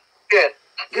want to find it.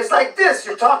 Just like this,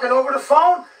 you're talking over the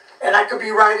phone, and I could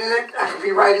be writing it. I could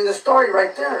be writing the story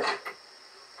right there.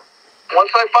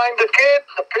 Once I find the kid,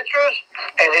 the pictures,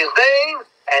 and his name,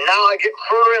 and now I get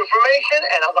further information,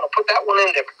 and I'm going to put that one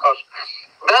in there because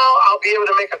now I'll be able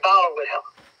to make $1 with him.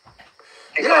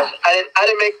 Because I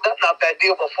didn't make nothing out that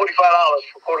deal but $45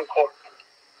 for going to court.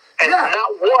 And not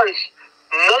once,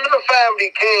 none of the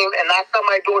family came and knocked on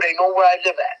my door. They know where I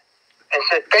live at. And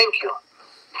said, thank you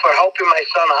for helping my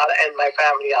son out and my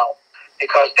family out.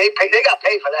 Because they got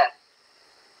paid for that.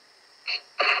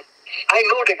 I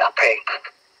know they got paid.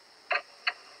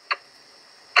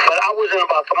 But I wasn't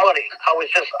about the money. I was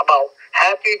just about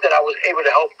happy that I was able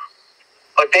to help them.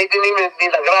 But they didn't even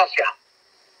need la gracia.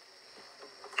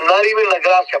 Not even la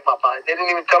gracia, Papa. They didn't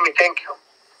even tell me thank you.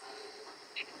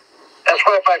 That's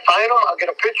why if I find them, I'll get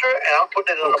a picture and I'll put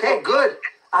it in the book. Okay, good.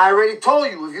 I already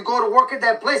told you, if you go to work at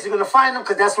that place, you're going to find him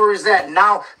because that's where he's at.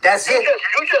 Now, that's it.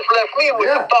 You just left me with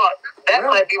the thought. That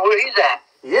might be where he's at.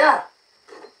 Yeah.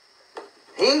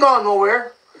 He ain't going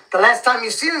nowhere. The last time you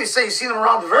seen him, you say you seen him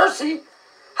around Diversity,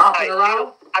 hopping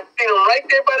around. I seen him right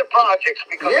there by the projects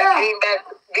because he came back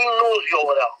being nosy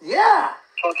over there. Yeah.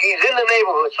 So he's in the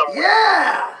neighborhood somewhere.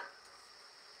 Yeah.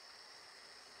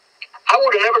 I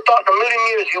would have never thought in a million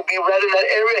years he'll be right in that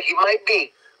area. He might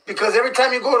be. Because every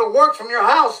time you go to work from your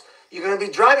house, you're going to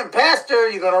be driving past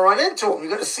there, you're going to run into him. You're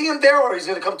going to see him there or he's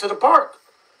going to come to the park.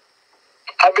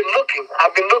 I've been looking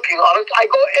on it. I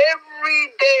go every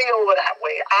day over that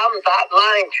way. I'm not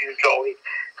lying to you, Joey.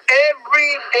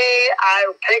 Every day I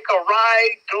take a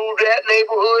ride through that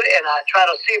neighborhood and I try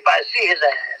to see if I see his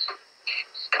ass.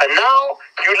 And now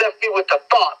you left me with the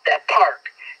thought, that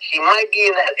park. He might be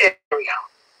in that area.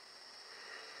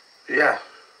 Yeah.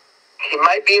 He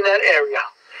might be in that area.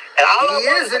 And he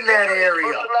is in that area.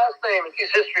 First and last name and his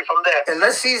history from there.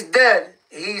 Unless he's dead,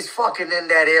 he's fucking in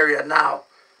that area now.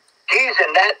 He's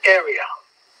in that area.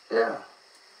 Yeah.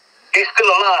 He's still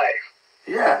alive.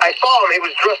 Yeah. I saw him. He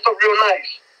was dressed up real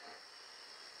nice.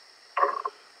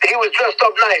 He was dressed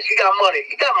up nice. He got money.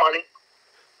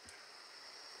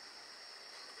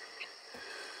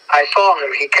 I saw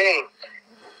him. He came.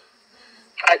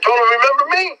 I told him, remember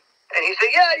me? And he said,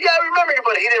 yeah, I remember you,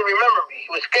 but he didn't remember me. He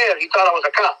was scared. He thought I was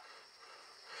a cop.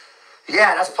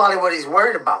 Yeah, that's probably what he's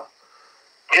worried about.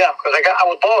 Yeah, because I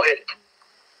was bald-headed.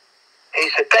 And he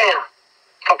said, damn,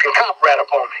 fucking cop ran up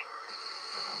on me.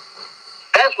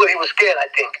 That's what he was scared, I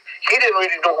think. He didn't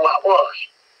really know who I was.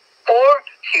 Or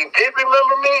he did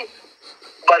remember me,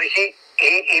 but he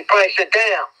probably said,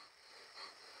 damn,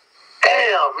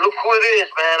 look who it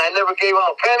is, man. I never gave him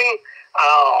a penny.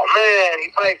 Oh, man, he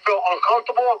probably felt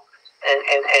uncomfortable,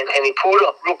 and he pulled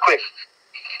up real quick.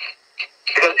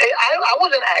 Because I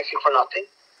wasn't asking for nothing,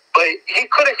 but he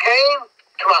could have came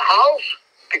to my house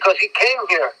because he came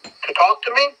here to talk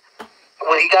to me.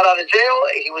 When he got out of jail,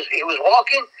 he was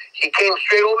walking. He came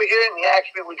straight over here and he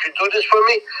asked me, would you do this for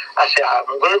me? I said,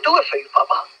 I'm going to do it for you,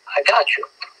 Papa. I got you.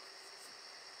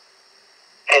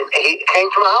 And he came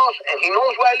to my house and he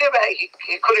knows where I live at. He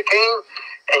could have came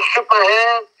and shook my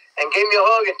hand and gave me a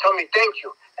hug and told me thank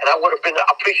you. And I would have been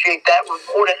appreciate that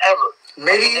more than ever.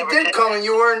 Maybe he did come and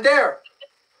you weren't there.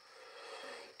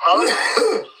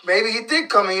 Huh? Maybe he did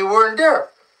come and you weren't there.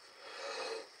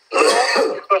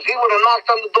 Because he would have knocked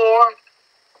on the door.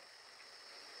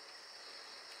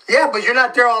 Yeah, but you're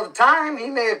not there all the time. He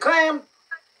made a claim.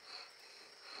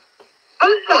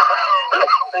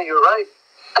 You're right.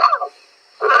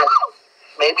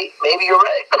 Maybe you're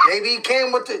right. Maybe he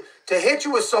came to hit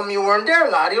you with something you weren't there,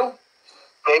 Ladio.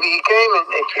 Maybe he came and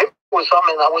hit me with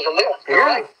something and I wasn't there. You're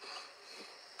right.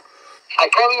 I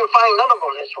can't even find none of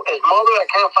them. His mother, I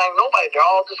can't find nobody. They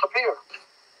all disappeared.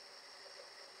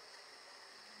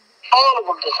 All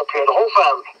of them disappeared. The whole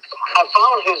family. I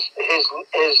found his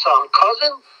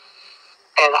cousin,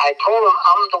 and I told him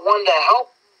I'm the one that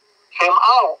helped him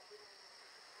out.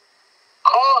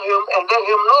 Call him and let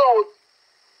him know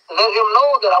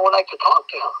that I would like to talk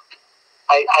to him.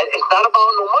 It's not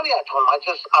about no money. I told him I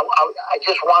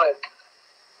just want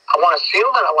to see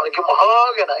him and I want to give him a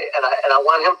hug and I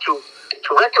want him to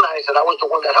recognize that I was the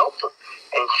one that helped him.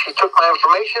 And she took my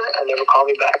information and never called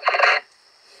me back.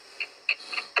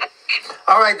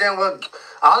 All right, then. Well,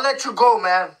 I'll let you go,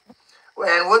 man.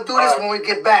 And we'll do this when we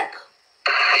get back.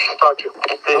 I'll talk to you.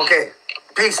 Peace. Okay.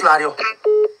 Peace, Ladio.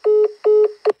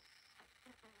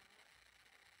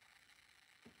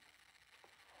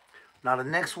 Now, the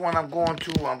next one I'm going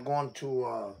to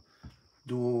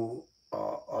do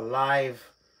a live,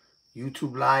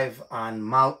 YouTube live on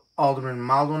Alderman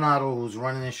Maldonado, who's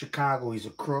running in Chicago. He's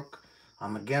a crook.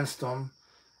 I'm against him.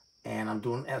 And I'm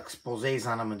doing exposés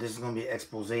on him. And this is going to be an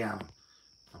expose on him.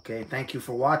 Okay? Thank you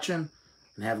for watching.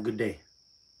 And have a good day.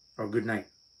 Or good night.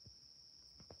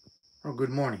 Or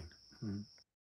good morning.